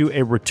get you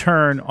a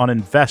return on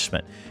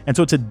investment. And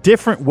so it's a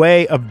different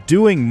way of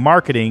doing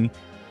marketing,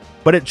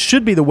 but it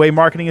should be the way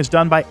marketing is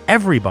done by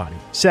everybody.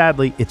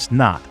 Sadly, it's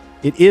not.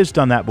 It is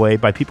done that way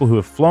by people who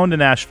have flown to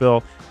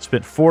Nashville,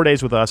 spent 4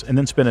 days with us, and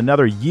then spent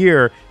another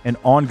year in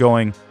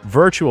ongoing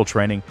virtual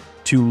training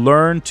to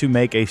learn to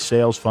make a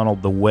sales funnel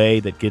the way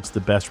that gets the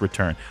best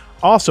return.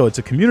 Also, it's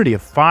a community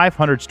of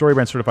 500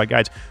 StoryBrand certified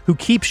guides who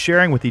keep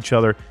sharing with each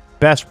other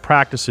best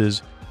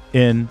practices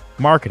in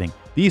marketing.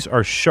 These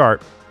are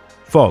sharp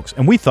folks,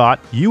 and we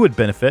thought you would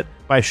benefit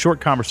by a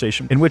short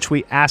conversation in which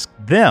we ask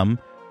them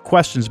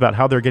questions about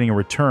how they're getting a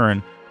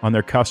return on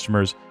their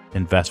customers'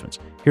 investments.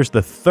 Here's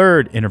the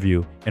third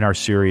interview in our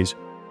series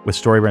with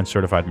StoryBrand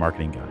certified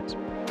marketing guides.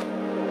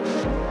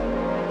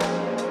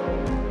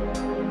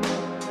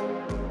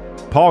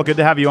 Paul, good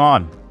to have you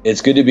on.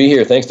 It's good to be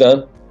here. Thanks,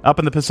 Don. Up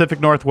in the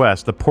Pacific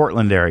Northwest, the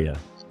Portland area,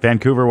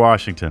 Vancouver,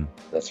 Washington.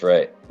 That's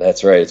right.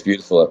 It's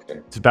beautiful up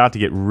here. It's about to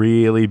get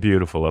really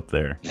beautiful up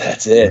there.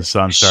 That's it. The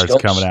sun starts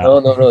coming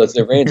out. No.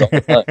 It rains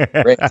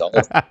all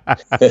the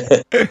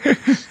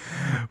time.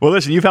 Well,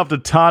 listen, you've helped a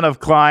ton of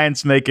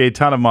clients make a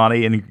ton of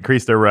money and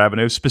increase their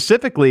revenue.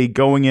 Specifically,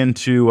 going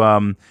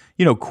into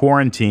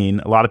quarantine,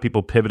 a lot of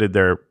people pivoted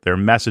their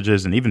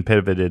messages and even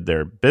pivoted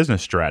their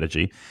business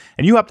strategy.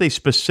 And you helped a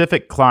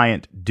specific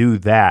client do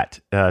that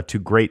to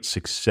great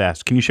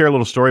success. Can you share a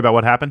little story about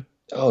what happened?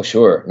 Oh,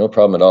 sure. No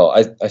problem at all.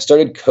 I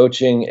started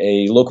coaching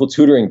a local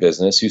tutoring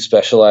business who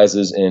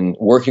specializes in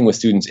working with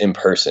students in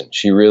person.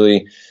 She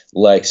really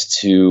likes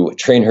to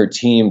train her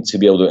team to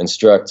be able to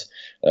instruct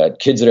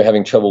kids that are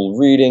having trouble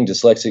reading,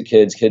 dyslexic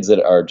kids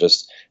that are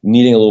just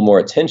needing a little more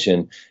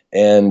attention.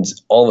 And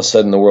all of a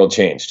sudden, the world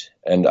changed.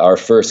 And our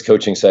first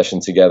coaching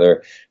session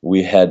together,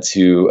 we had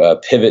to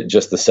pivot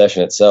just the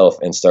session itself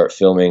and start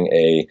filming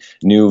a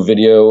new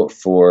video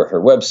for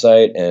her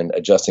website and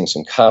adjusting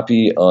some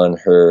copy on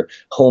her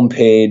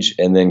homepage,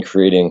 and then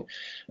creating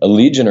a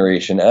lead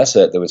generation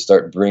asset that would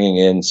start bringing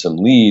in some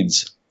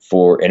leads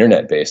for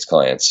internet-based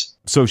clients.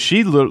 So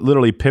she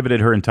literally pivoted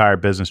her entire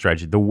business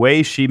strategy. The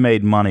way she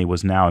made money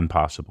was now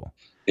impossible.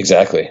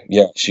 Exactly.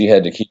 Yeah. She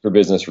had to keep her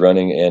business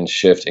running and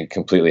shift in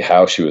completely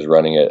how she was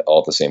running it all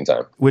at the same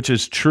time. Which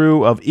is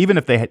true of even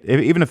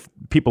if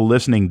people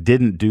listening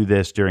didn't do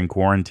this during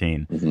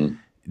quarantine, mm-hmm.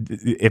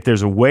 If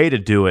there's a way to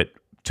do it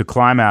to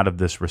climb out of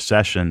this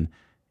recession,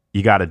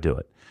 you got to do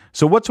it.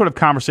 So what sort of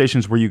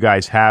conversations were you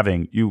guys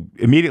having? You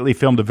immediately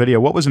filmed a video.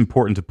 What was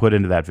important to put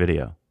into that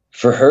video?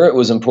 For her, it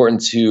was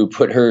important to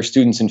put her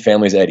students and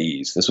families at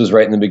ease. This was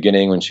right in the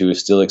beginning when she was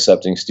still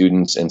accepting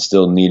students and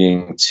still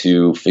needing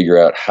to figure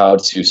out how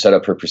to set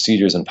up her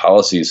procedures and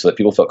policies so that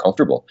people felt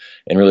comfortable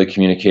and really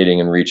communicating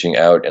and reaching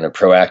out in a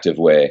proactive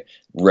way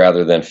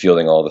rather than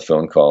fielding all the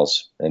phone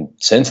calls. And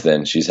since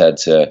then, she's had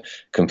to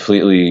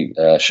completely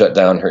shut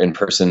down her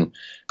in-person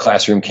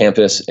classroom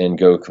campus and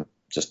go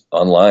just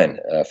online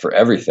for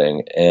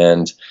everything.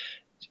 And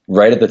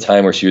right at the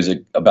time where she was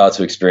about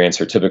to experience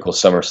her typical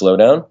summer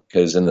slowdown,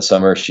 because in the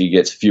summer she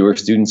gets fewer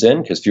students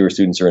in because fewer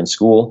students are in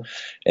school.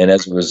 And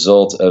as a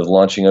result of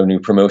launching a new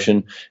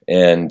promotion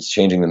and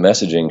changing the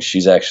messaging,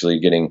 she's actually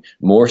getting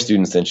more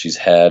students than she's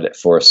had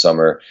for a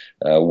summer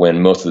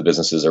when most of the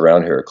businesses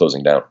around her are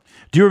closing down.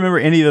 Do you remember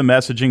any of the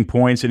messaging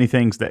points,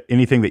 anything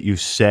that you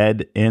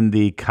said in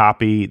the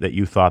copy that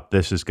you thought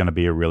this is going to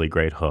be a really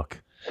great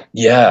hook?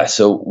 Yeah.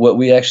 So what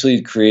we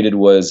actually created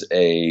was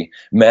a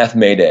math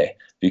Mayday.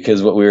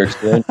 Because what we were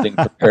experiencing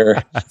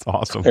That's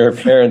awesome. for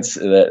parents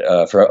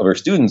that for our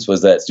students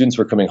was that students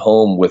were coming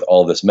home with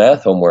all this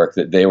math homework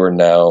that they were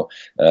now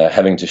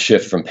having to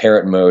shift from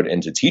parent mode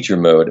into teacher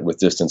mode with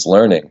distance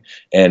learning.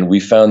 And we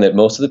found that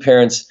most of the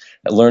parents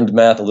learned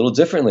math a little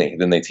differently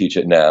than they teach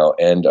it now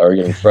and are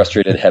getting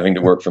frustrated having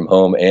to work from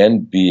home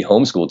and be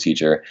homeschool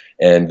teacher.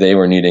 And they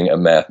were needing a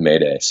math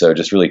mayday. So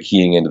just really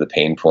keying into the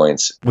pain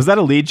points. Was that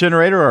a lead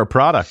generator or a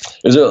product?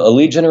 It was a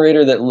lead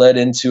generator that led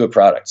into a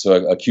product.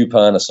 So a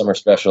coupon, a summer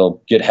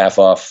special, get half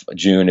off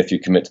June if you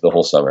commit to the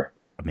whole summer.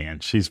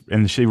 Man, she's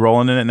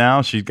rolling in it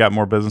now. She's got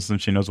more business than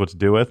she knows what to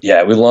do with.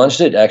 Yeah, we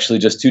launched it actually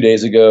just 2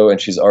 days ago, and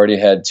she's already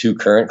had 2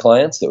 current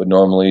clients that would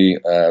normally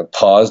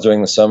pause during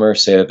the summer,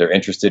 say that they're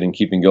interested in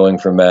keeping going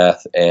for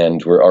math,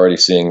 and we're already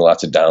seeing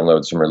lots of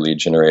downloads from her lead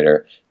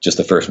generator just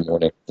the first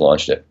morning we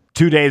launched it.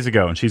 2 days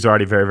ago, and she's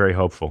already very, very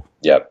hopeful.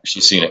 Yep,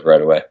 she's seen it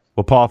right away.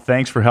 Well, Paul,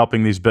 thanks for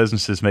helping these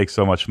businesses make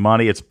so much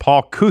money. It's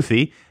Paul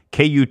Kuthi,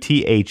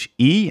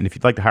 Kuthe. And if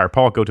you'd like to hire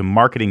Paul, go to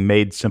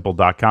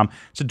marketingmadesimple.com.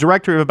 It's a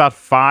directory of about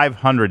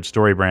 500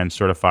 StoryBrand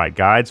certified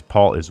guides.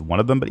 Paul is one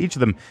of them, but each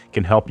of them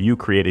can help you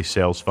create a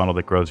sales funnel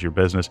that grows your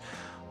business.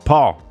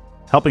 Paul,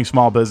 helping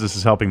small business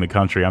is helping the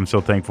country. I'm so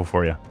thankful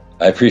for you.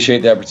 I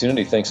appreciate the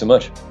opportunity. Thanks so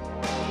much.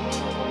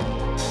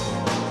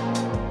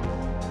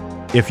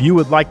 If you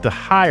would like to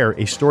hire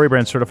a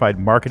StoryBrand certified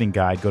marketing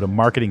guide, go to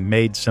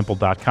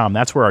marketingmadesimple.com.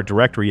 That's where our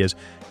directory is.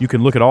 You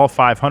can look at all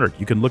 500.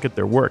 You can look at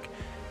their work.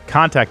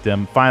 Contact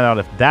them, find out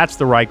if that's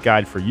the right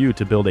guide for you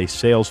to build a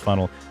sales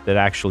funnel that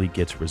actually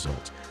gets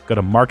results. Go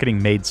to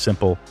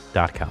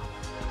marketingmadesimple.com.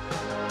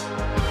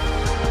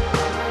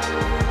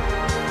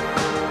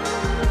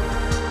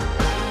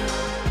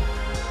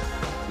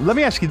 Let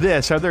me ask you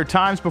this. Are there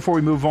times before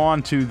we move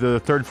on to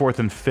the third, fourth,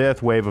 and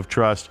fifth wave of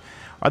trust?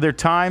 Are there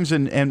times,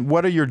 and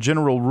what are your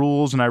general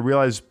rules? And I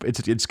realize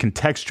it's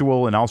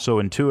contextual and also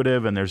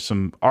intuitive, and there's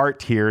some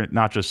art here,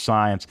 not just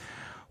science.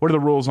 What are the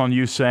rules on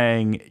you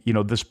saying,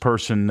 this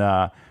person,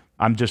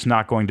 I'm just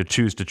not going to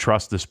choose to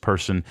trust this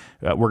person.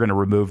 We're going to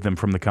remove them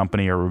from the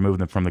company or remove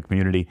them from the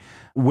community.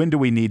 When do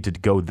we need to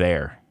go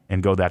there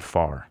and go that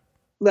far?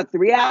 Look, the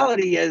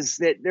reality is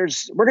that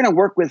we're going to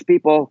work with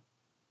people.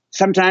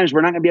 Sometimes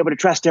we're not going to be able to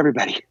trust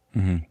everybody.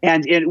 Mm-hmm.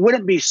 And it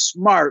wouldn't be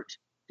smart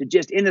to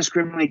just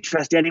indiscriminately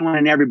trust anyone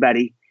and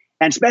everybody.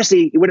 And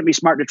especially, it wouldn't be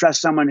smart to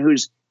trust someone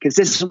who's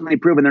consistently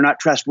proven they're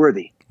not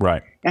trustworthy.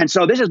 Right. And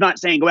so this is not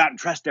saying go out and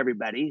trust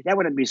everybody. That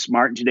wouldn't be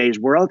smart in today's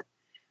world.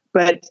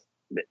 But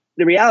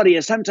the reality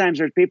is sometimes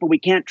there's people we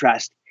can't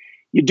trust.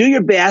 You do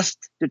your best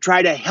to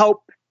try to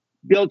help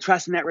build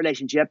trust in that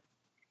relationship.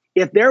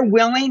 If they're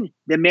willing,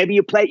 then maybe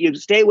you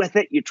stay with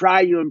it, you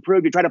try, you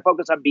improve, you try to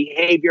focus on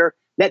behavior,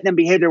 let them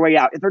behave their way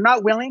out. If they're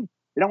not willing,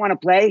 they don't want to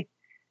play,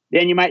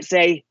 then you might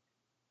say,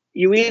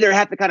 you either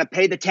have to kind of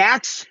pay the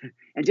tax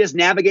and just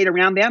navigate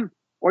around them,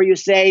 or you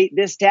say,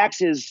 this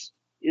tax is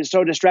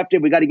so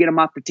disruptive, we got to get them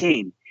off the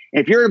team.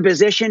 If you're in a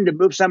position to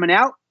move someone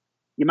out,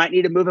 you might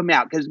need to move them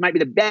out because it might be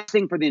the best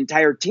thing for the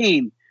entire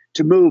team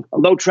to move a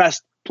low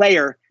trust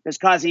player that's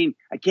causing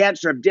a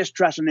cancer of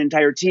distrust in the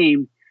entire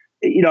team,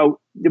 to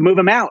move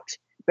them out.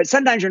 But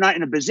sometimes you're not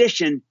in a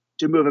position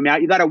to move them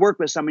out. You got to work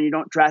with someone you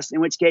don't trust, in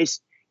which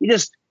case you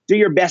just do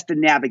your best to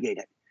navigate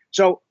it.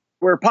 So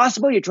where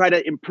possible, you try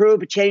to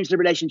improve, change the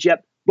relationship.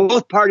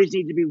 Both parties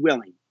need to be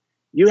willing.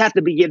 You have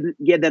to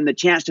give them the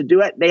chance to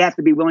do it. They have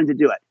to be willing to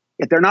do it.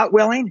 If they're not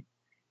willing,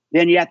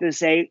 then you have to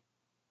say,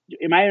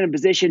 am I in a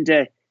position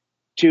to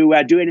do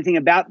anything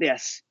about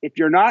this? If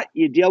you're not,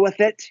 you deal with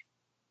it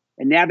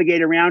and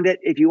navigate around it.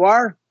 If you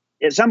are,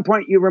 at some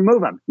point you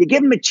remove them. You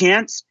give them a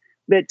chance,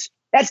 but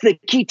that's the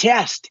key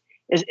test.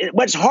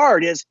 What's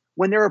hard is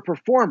when they're a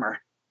performer.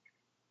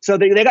 So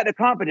they got the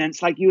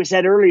competence, like you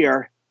said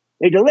earlier,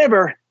 they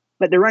deliver,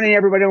 but they're running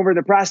everybody over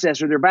the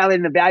process or they're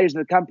violating the values of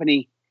the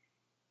company.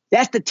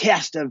 That's the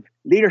test of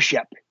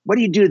leadership. What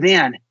do you do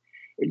then?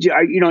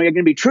 You're going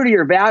to be true to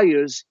your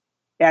values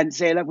and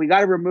say, look, we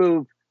got to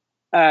remove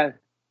a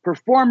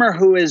performer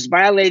who is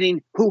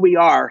violating who we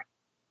are.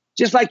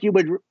 Just like you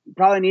would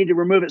probably need to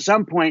remove at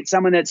some point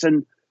someone that's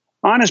an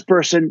honest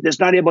person that's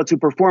not able to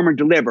perform or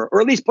deliver,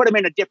 or at least put them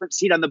in a different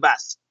seat on the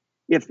bus.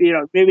 If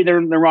maybe they're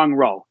in the wrong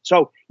role.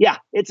 So yeah,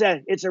 it's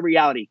a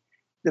reality.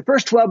 The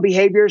first 12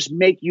 behaviors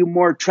make you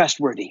more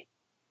trustworthy,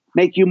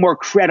 make you more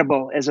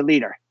credible as a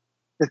leader.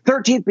 The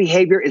 13th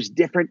behavior is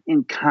different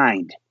in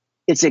kind.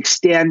 It's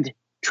extend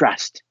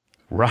trust.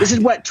 Right. This is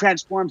what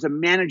transforms a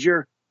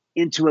manager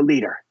into a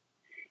leader.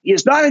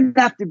 It's not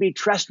enough to be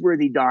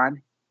trustworthy,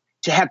 Don,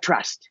 to have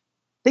trust.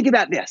 Think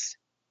about this.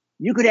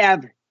 You could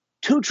have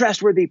 2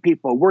 trustworthy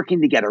people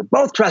working together,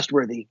 both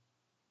trustworthy,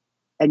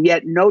 and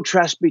yet no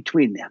trust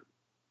between them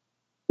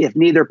if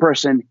neither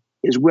person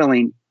is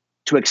willing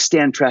to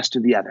extend trust to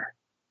the other.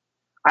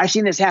 I've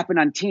seen this happen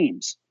on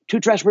teams, 2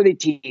 trustworthy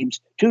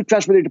teams, 2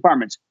 trustworthy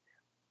departments,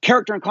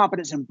 character and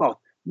competence in both.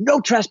 No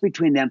trust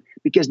between them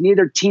because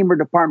neither team or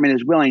department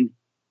is willing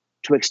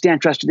to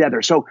extend trust to the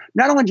other. So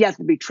not only do you have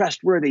to be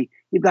trustworthy,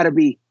 you've got to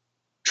be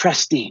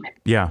trusting.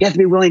 Yeah. You have to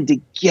be willing to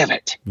give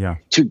it, yeah,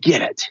 to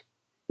get it.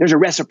 There's a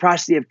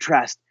reciprocity of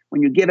trust.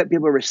 When you give it,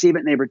 people receive it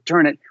and they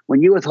return it.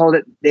 When you withhold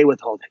it, they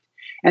withhold it.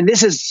 And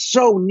this is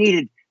so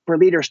needed for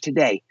leaders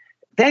today.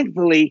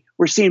 Thankfully,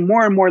 we're seeing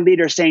more and more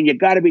leaders saying you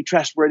got to be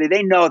trustworthy.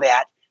 They know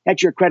that.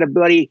 That's your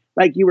credibility.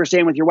 Like you were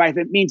saying with your wife,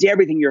 it means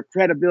everything, your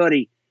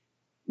credibility,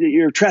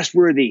 you're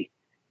trustworthy.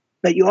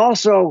 But you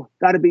also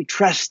got to be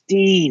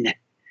trusting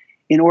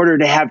in order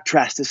to have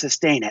trust, to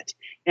sustain it.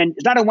 And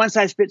it's not a one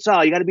size fits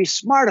all. You got to be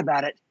smart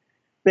about it.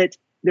 But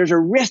there's a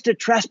risk to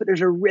trust, but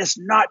there's a risk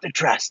not to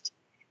trust.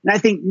 And I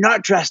think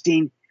not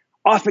trusting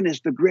often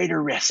is the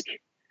greater risk.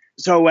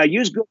 So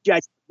use good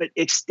judgment, but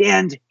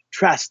extend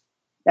trust.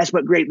 That's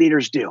what great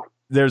leaders do.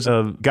 There's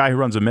a guy who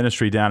runs a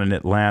ministry down in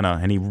Atlanta,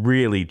 and he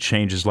really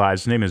changes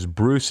lives. His name is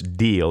Bruce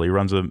Deal. He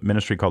runs a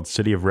ministry called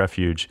City of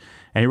Refuge,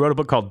 and he wrote a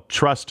book called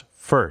Trust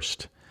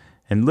First.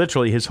 And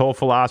literally his whole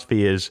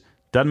philosophy is,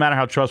 doesn't matter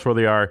how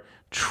trustworthy they are,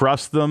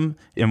 trust them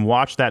and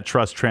watch that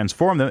trust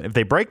transform them. If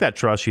they break that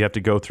trust, you have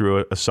to go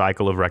through a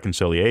cycle of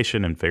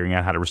reconciliation and figuring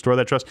out how to restore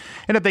that trust.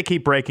 And if they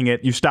keep breaking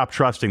it, you stop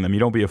trusting them. You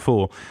don't be a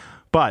fool.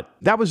 But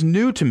that was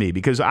new to me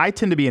because I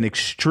tend to be an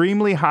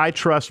extremely high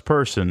trust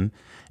person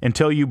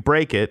until you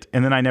break it,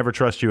 and then I never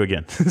trust you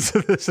again.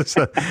 So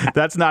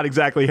that's not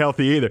exactly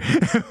healthy either.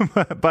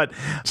 But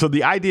so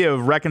the idea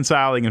of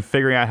reconciling and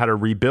figuring out how to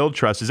rebuild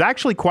trust is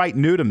actually quite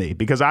new to me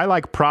because I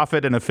like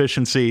profit and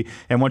efficiency,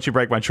 and once you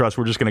break my trust,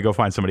 we're just going to go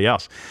find somebody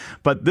else.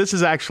 But this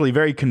is actually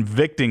very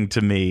convicting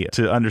to me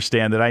to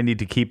understand that I need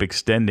to keep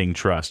extending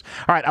trust.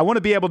 All right, I want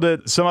to be able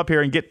to sum up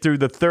here and get through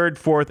the third,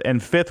 fourth,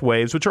 and fifth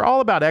waves, which are all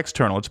about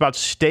external. It's about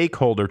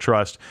stakeholder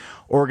trust,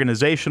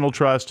 organizational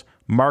trust,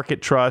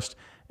 market trust,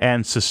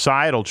 and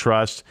societal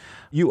trust.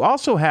 You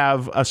also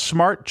have a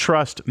smart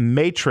trust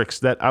matrix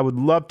that I would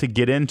love to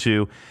get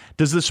into.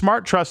 Does the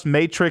smart trust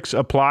matrix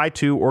apply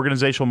to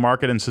organizational,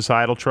 market, and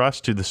societal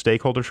trust, to the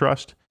stakeholder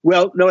trust?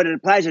 Well, no, it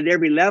applies at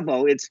every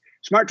level. It's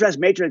smart trust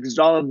matrix is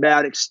all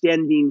about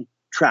extending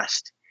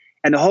trust.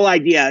 And the whole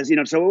idea is,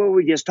 so what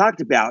we just talked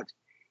about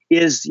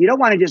is you don't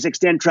want to just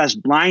extend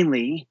trust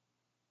blindly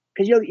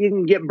because you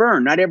can get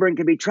burned. Not everyone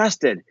can be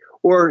trusted,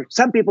 or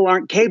some people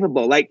aren't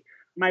capable. Like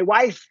my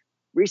wife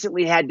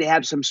recently had to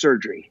have some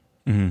surgery.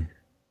 Mm-hmm.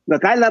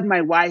 Look, I love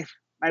my wife.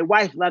 My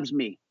wife loves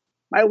me.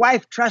 My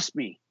wife trusts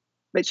me,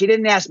 but she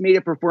didn't ask me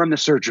to perform the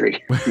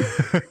surgery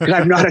because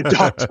I'm not a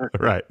doctor.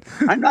 Right.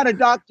 I'm not a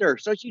doctor.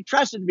 So she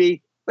trusted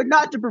me, but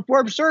not to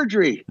perform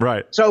surgery.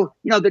 Right. So,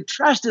 the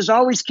trust is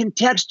always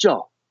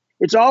contextual.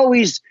 It's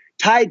always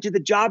tied to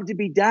the job to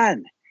be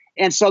done.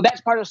 And so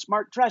that's part of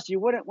smart trust. You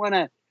wouldn't want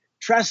to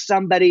trust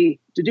somebody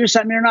to do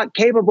something they're not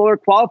capable or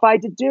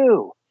qualified to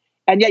do.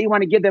 And yet you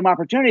want to give them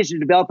opportunities to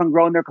develop and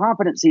grow in their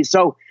competencies.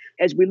 So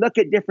as we look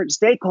at different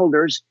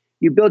stakeholders,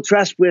 you build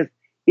trust with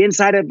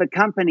inside of the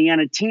company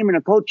and a team and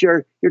a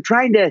culture. You're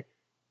trying to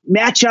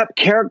match up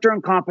character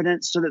and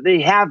competence so that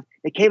they have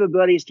the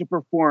capabilities to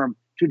perform,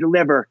 to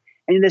deliver.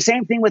 And the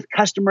same thing with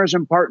customers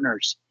and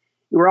partners.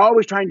 We're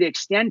always trying to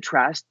extend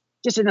trust,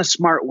 just in a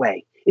smart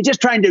way. It's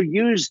just trying to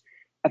use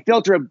a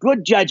filter of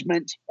good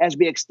judgment as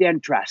we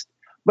extend trust.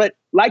 But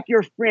like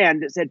your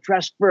friend that said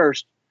trust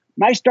first,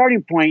 my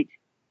starting point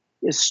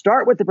is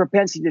start with the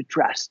propensity to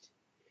trust.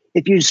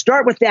 If you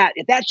start with that,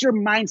 if that's your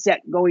mindset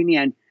going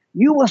in,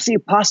 you will see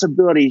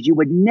possibilities you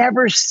would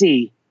never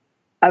see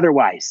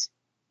otherwise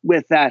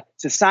with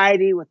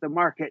society, with the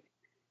market.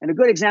 And a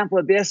good example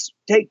of this,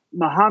 take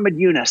Muhammad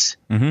Yunus,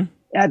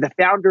 the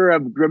founder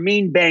of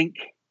Grameen Bank,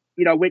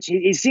 which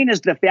he's seen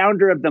as the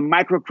founder of the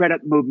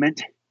microcredit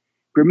movement.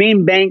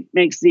 Grameen Bank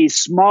makes these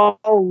small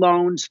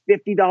loans,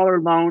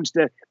 $50 loans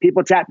to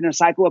people trapped in a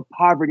cycle of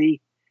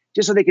poverty,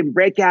 just so they can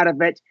break out of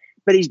it.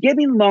 But he's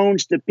giving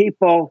loans to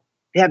people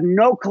who have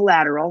no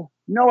collateral,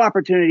 no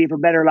opportunity for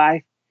better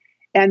life.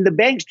 And the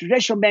banks,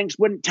 traditional banks,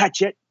 wouldn't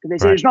touch it because they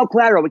say there's no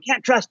collateral. We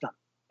can't trust them.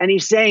 And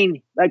he's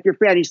saying, like your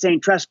friend, he's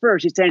saying trust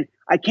first. He's saying,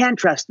 I can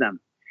trust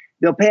them.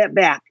 They'll pay it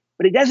back.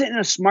 But he does it in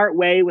a smart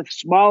way with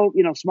small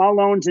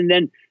loans and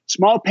then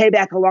small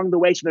payback along the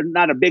way, so they're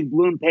not a big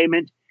balloon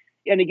payment.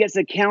 And he gets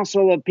a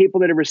council of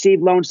people that have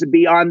received loans to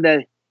be on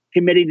the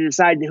committee to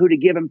decide who to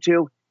give them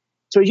to.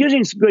 So he's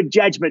using some good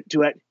judgment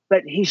to it.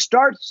 But he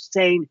starts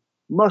saying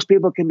most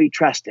people can be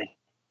trusted.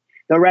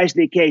 They'll rise to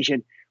the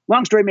occasion.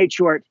 Long story made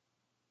short,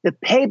 the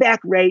payback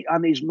rate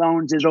on these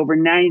loans is over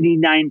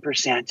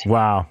 99%.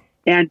 Wow.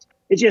 And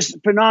it's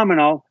just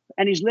phenomenal.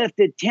 And he's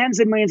lifted tens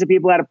of millions of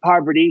people out of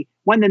poverty,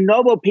 won the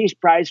Nobel Peace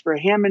Prize for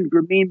him and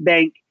Grameen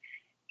Bank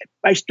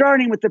by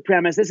starting with the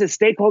premise, this is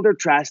stakeholder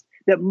trust,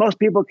 that most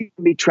people can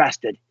be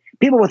trusted.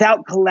 People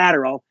without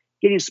collateral,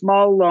 getting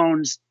small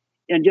loans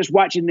and just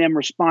watching them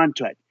respond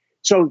to it.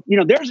 So,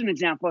 there's an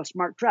example of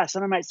smart trust.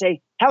 Someone might say,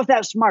 how's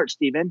that smart,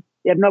 Stephen?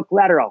 They have no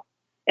collateral.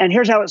 And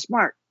here's how it's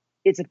smart.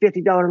 It's a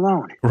 $50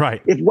 loan.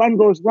 Right. If one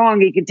goes wrong,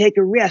 he can take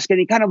a risk and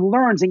he kind of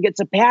learns and gets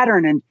a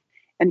pattern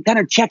and kind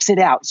of checks it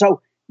out.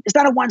 So it's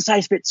not a one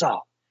size fits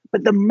all,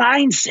 but the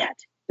mindset,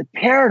 the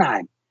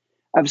paradigm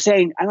of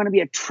saying, I'm going to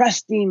be a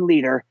trusting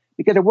leader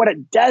because of what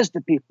it does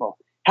to people,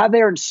 how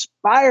they're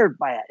inspired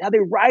by it, how they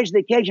rise to the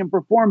occasion,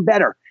 perform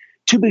better.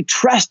 To be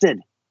trusted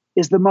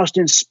is the most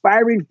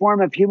inspiring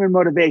form of human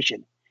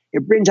motivation.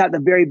 It brings out the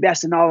very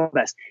best in all of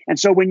us. And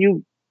so when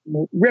you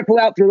ripple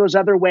out through those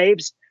other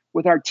waves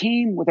with our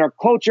team, with our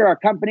culture, our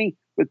company,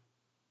 with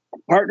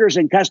partners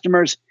and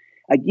customers,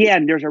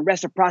 Again, there's a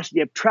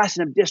reciprocity of trust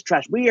and of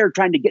distrust. We are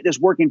trying to get this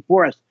working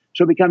for us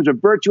so it becomes a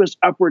virtuous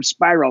upward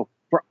spiral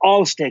for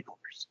all stakeholders.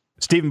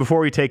 Stephen, before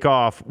we take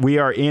off, we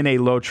are in a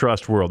low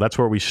trust world. That's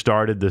where we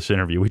started this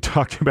interview. We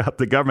talked about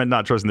the government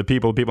not trusting the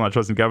people not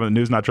trusting the government, the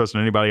news not trusting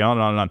anybody, on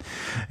and on and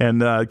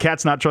on. And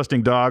cats not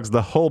trusting dogs,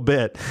 the whole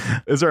bit.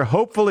 Is there a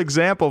hopeful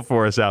example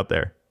for us out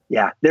there?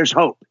 Yeah, there's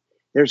hope.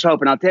 There's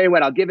hope. And I'll tell you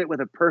what, I'll give it with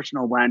a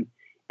personal one.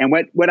 And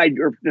what I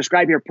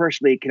describe here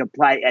personally can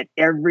apply at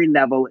every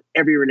level,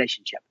 every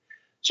relationship.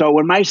 So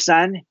when my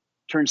son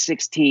turned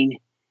 16,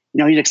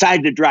 he's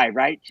excited to drive,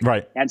 right?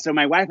 Right. And so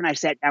my wife and I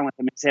sat down with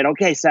him and said,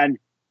 okay, son,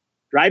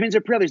 driving's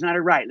a privilege, not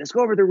a right. Let's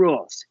go over the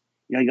rules.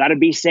 You got to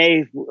be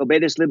safe, obey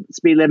the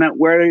speed limit,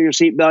 wear your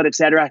seatbelt, et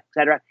cetera, et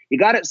cetera. You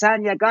got it,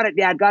 son? Yeah, got it,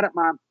 Dad. Got it,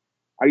 Mom.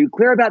 Are you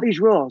clear about these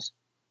rules?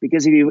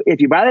 Because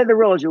if you violate the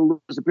rules, you'll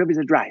lose the privilege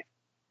to drive.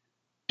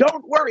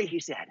 Don't worry, he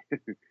said.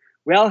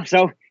 Well,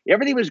 so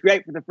everything was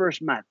great for the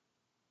first month.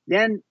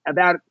 Then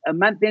about a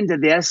month into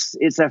this,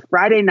 it's a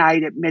Friday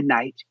night at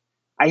midnight.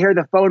 I hear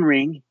the phone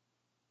ring.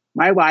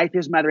 My wife,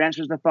 his mother,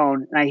 answers the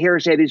phone, and I hear her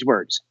say these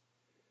words.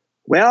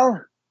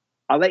 Well,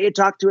 I'll let you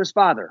talk to his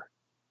father,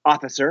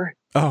 officer.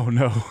 Oh,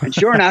 no. And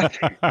sure enough,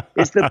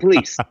 it's the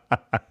police.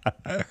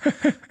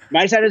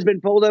 My son has been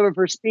pulled over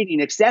for speeding,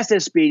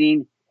 excessive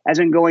speeding, as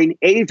in going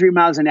 83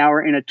 miles an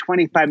hour in a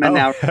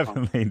 25-mile-an-hour zone.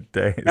 Heavenly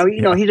days. Now,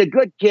 he's a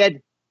good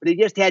kid, but he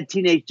just had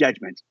teenage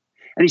judgment.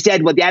 And he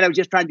said, well, Dad, I was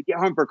just trying to get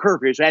home for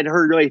curfew, so I had to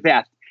hurry really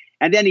fast.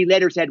 And then he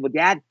later said, well,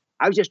 Dad,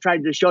 I was just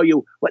trying to show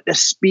you what the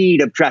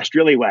speed of trust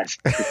really was.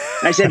 And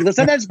I said, well,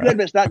 so that's good,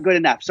 but it's not good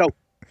enough. So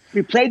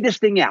we played this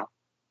thing out.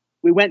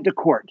 We went to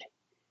court,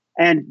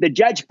 and the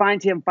judge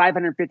fined him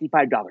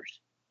 $555.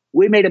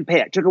 We made him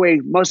pay it, took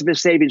away most of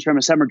his savings from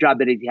a summer job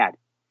that he had.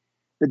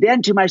 But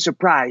then, to my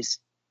surprise,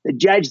 the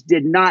judge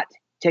did not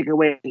take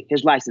away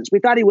his license. We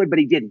thought he would, but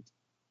he didn't.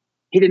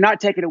 He did not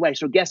take it away.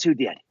 So guess who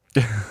did?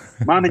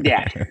 Mom and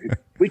Dad.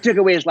 We took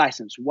away his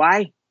license.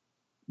 Why?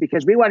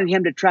 Because we wanted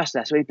him to trust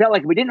us. So he felt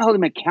like if we didn't hold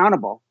him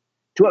accountable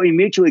to what we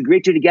mutually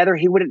agreed to together,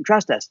 he wouldn't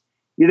trust us.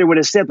 Neither would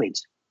his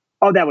siblings.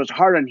 Oh, that was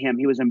hard on him.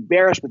 He was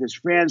embarrassed with his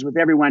friends, with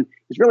everyone. It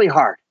was really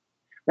hard.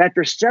 But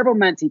after several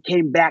months, he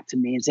came back to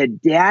me and said,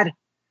 Dad,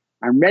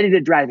 I'm ready to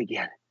drive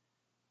again.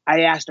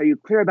 I asked, are you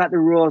clear about the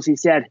rules? He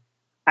said,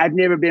 I've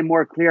never been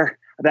more clear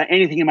about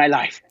anything in my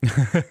life.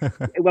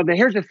 Well, but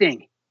here's the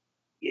thing.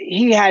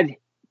 He had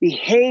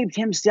behaved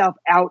himself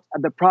out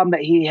of the problem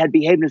that he had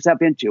behaved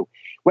himself into.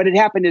 What had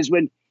happened is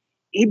when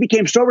he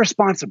became so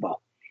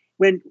responsible,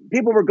 when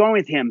people were going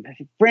with him,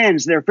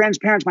 their friends'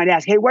 parents might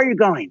ask, hey, where are you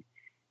going?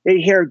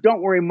 They'd hear,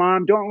 don't worry,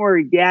 Mom, don't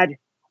worry, Dad.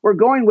 We're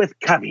going with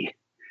Covey.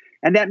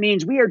 And that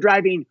means we are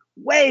driving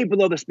way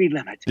below the speed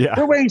limit. Yeah.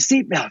 We're wearing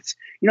seatbelts.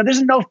 This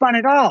is no fun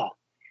at all.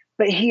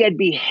 But he had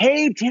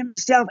behaved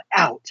himself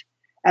out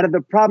of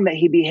the problem that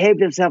he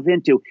behaved himself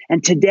into.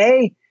 And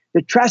today,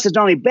 the trust is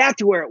not only back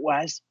to where it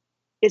was,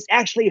 it's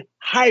actually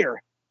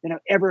higher than it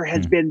ever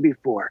has been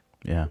before.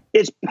 Yeah.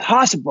 It's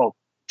possible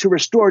to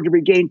restore, to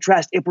regain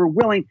trust if we're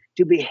willing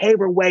to behave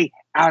our way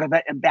out of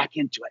it and back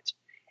into it.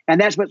 And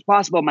that's what's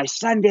possible. My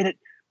son did it.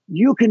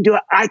 You can do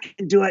it. I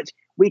can do it.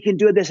 We can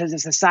do this as a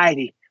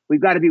society.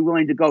 We've got to be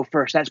willing to go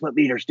first. That's what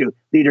leaders do.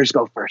 Leaders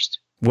go first.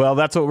 Well,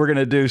 that's what we're going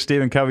to do,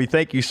 Stephen Covey.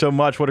 Thank you so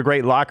much. What a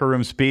great locker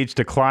room speech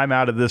to climb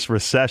out of this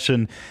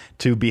recession,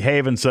 to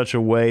behave in such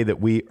a way that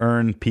we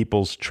earn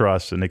people's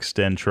trust and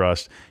extend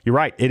trust. You're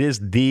right. It is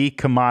the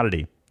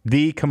commodity.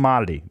 The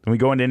commodity. When we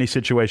go into any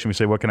situation, we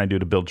say, what can I do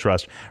to build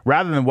trust?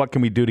 Rather than what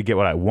can we do to get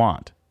what I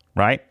want,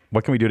 right?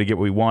 What can we do to get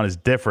what we want is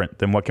different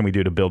than what can we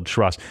do to build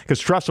trust. Because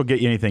trust will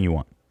get you anything you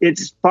want.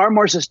 It's far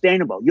more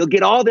sustainable. You'll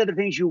get all the other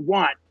things you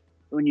want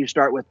when you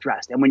start with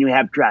trust. And when you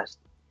have trust,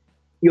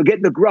 you'll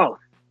get the growth.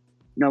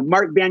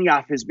 Mark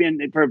Benioff for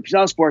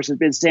Salesforce has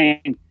been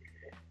saying,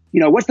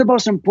 what's the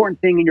most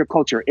important thing in your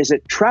culture? Is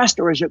it trust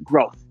or is it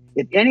growth?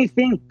 If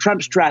anything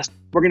trumps trust,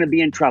 we're going to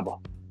be in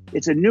trouble.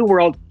 It's a new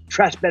world.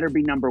 Trust better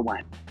be number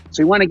one.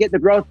 So you want to get the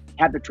growth,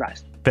 have the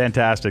trust.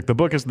 Fantastic. The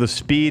book is The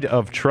Speed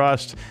of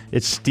Trust.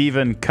 It's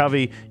Stephen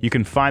Covey. You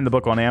can find the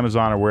book on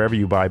Amazon or wherever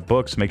you buy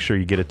books. Make sure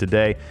you get it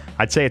today.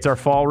 I'd say it's our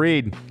fall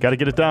read. Got to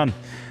get it done.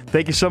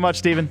 Thank you so much,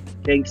 Stephen.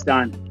 Thanks,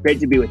 Don. Great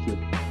to be with you.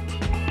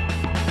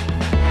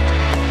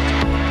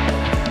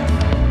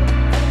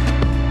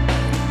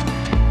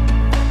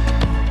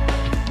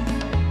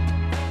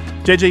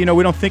 JJ,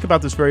 we don't think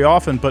about this very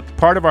often, but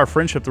part of our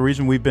friendship, the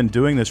reason we've been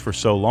doing this for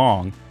so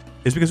long,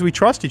 is because we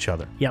trust each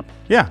other. Yep.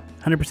 Yeah.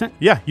 100%.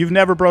 Yeah. You've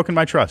never broken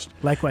my trust.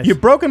 Likewise.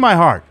 You've broken my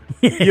heart.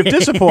 You've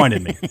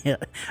disappointed me. Yeah.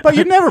 But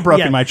you've never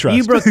broken my trust.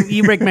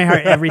 You break my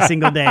heart every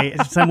single day,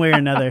 some way or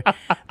another.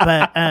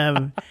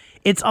 But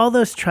it's all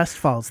those trust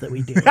falls that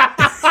we do.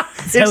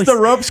 It's the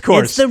ropes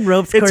course. It's the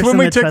ropes course. It's when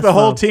we took the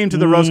whole team to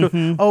the ropes course.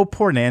 Oh,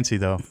 poor Nancy,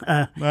 though.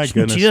 My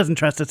goodness. She doesn't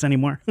trust us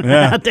anymore.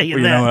 Yeah. I'll tell you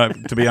that. You know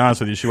what? To be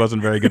honest with you, she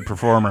wasn't a very good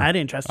performer. I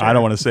didn't trust her. I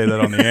don't want to say that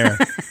on the air.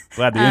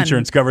 Glad the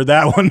insurance covered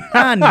that one.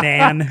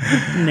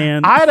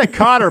 Nan. I had a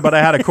cotter, but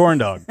I had a corn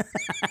dog.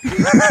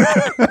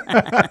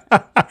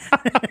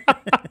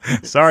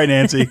 Sorry,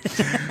 Nancy.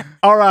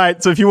 All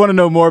right. So if you want to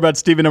know more about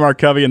Stephen M. R.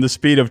 Covey and The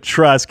Speed of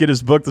Trust, get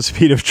his book, The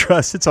Speed of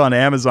Trust. It's on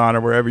Amazon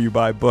or wherever you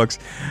buy books.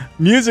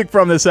 Music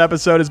from this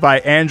episode is by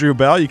Andrew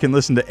Bell. You can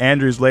listen to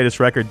Andrew's latest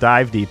record,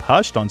 Dive Deep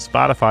Hushed, on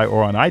Spotify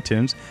or on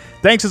iTunes.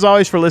 Thanks as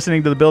always for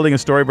listening to the Building a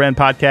Story Brand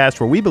podcast,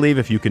 where we believe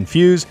if you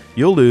confuse,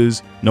 you'll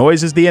lose,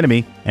 noise is the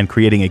enemy, and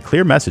creating a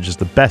clear message is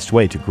the best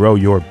way to grow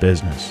your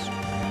business.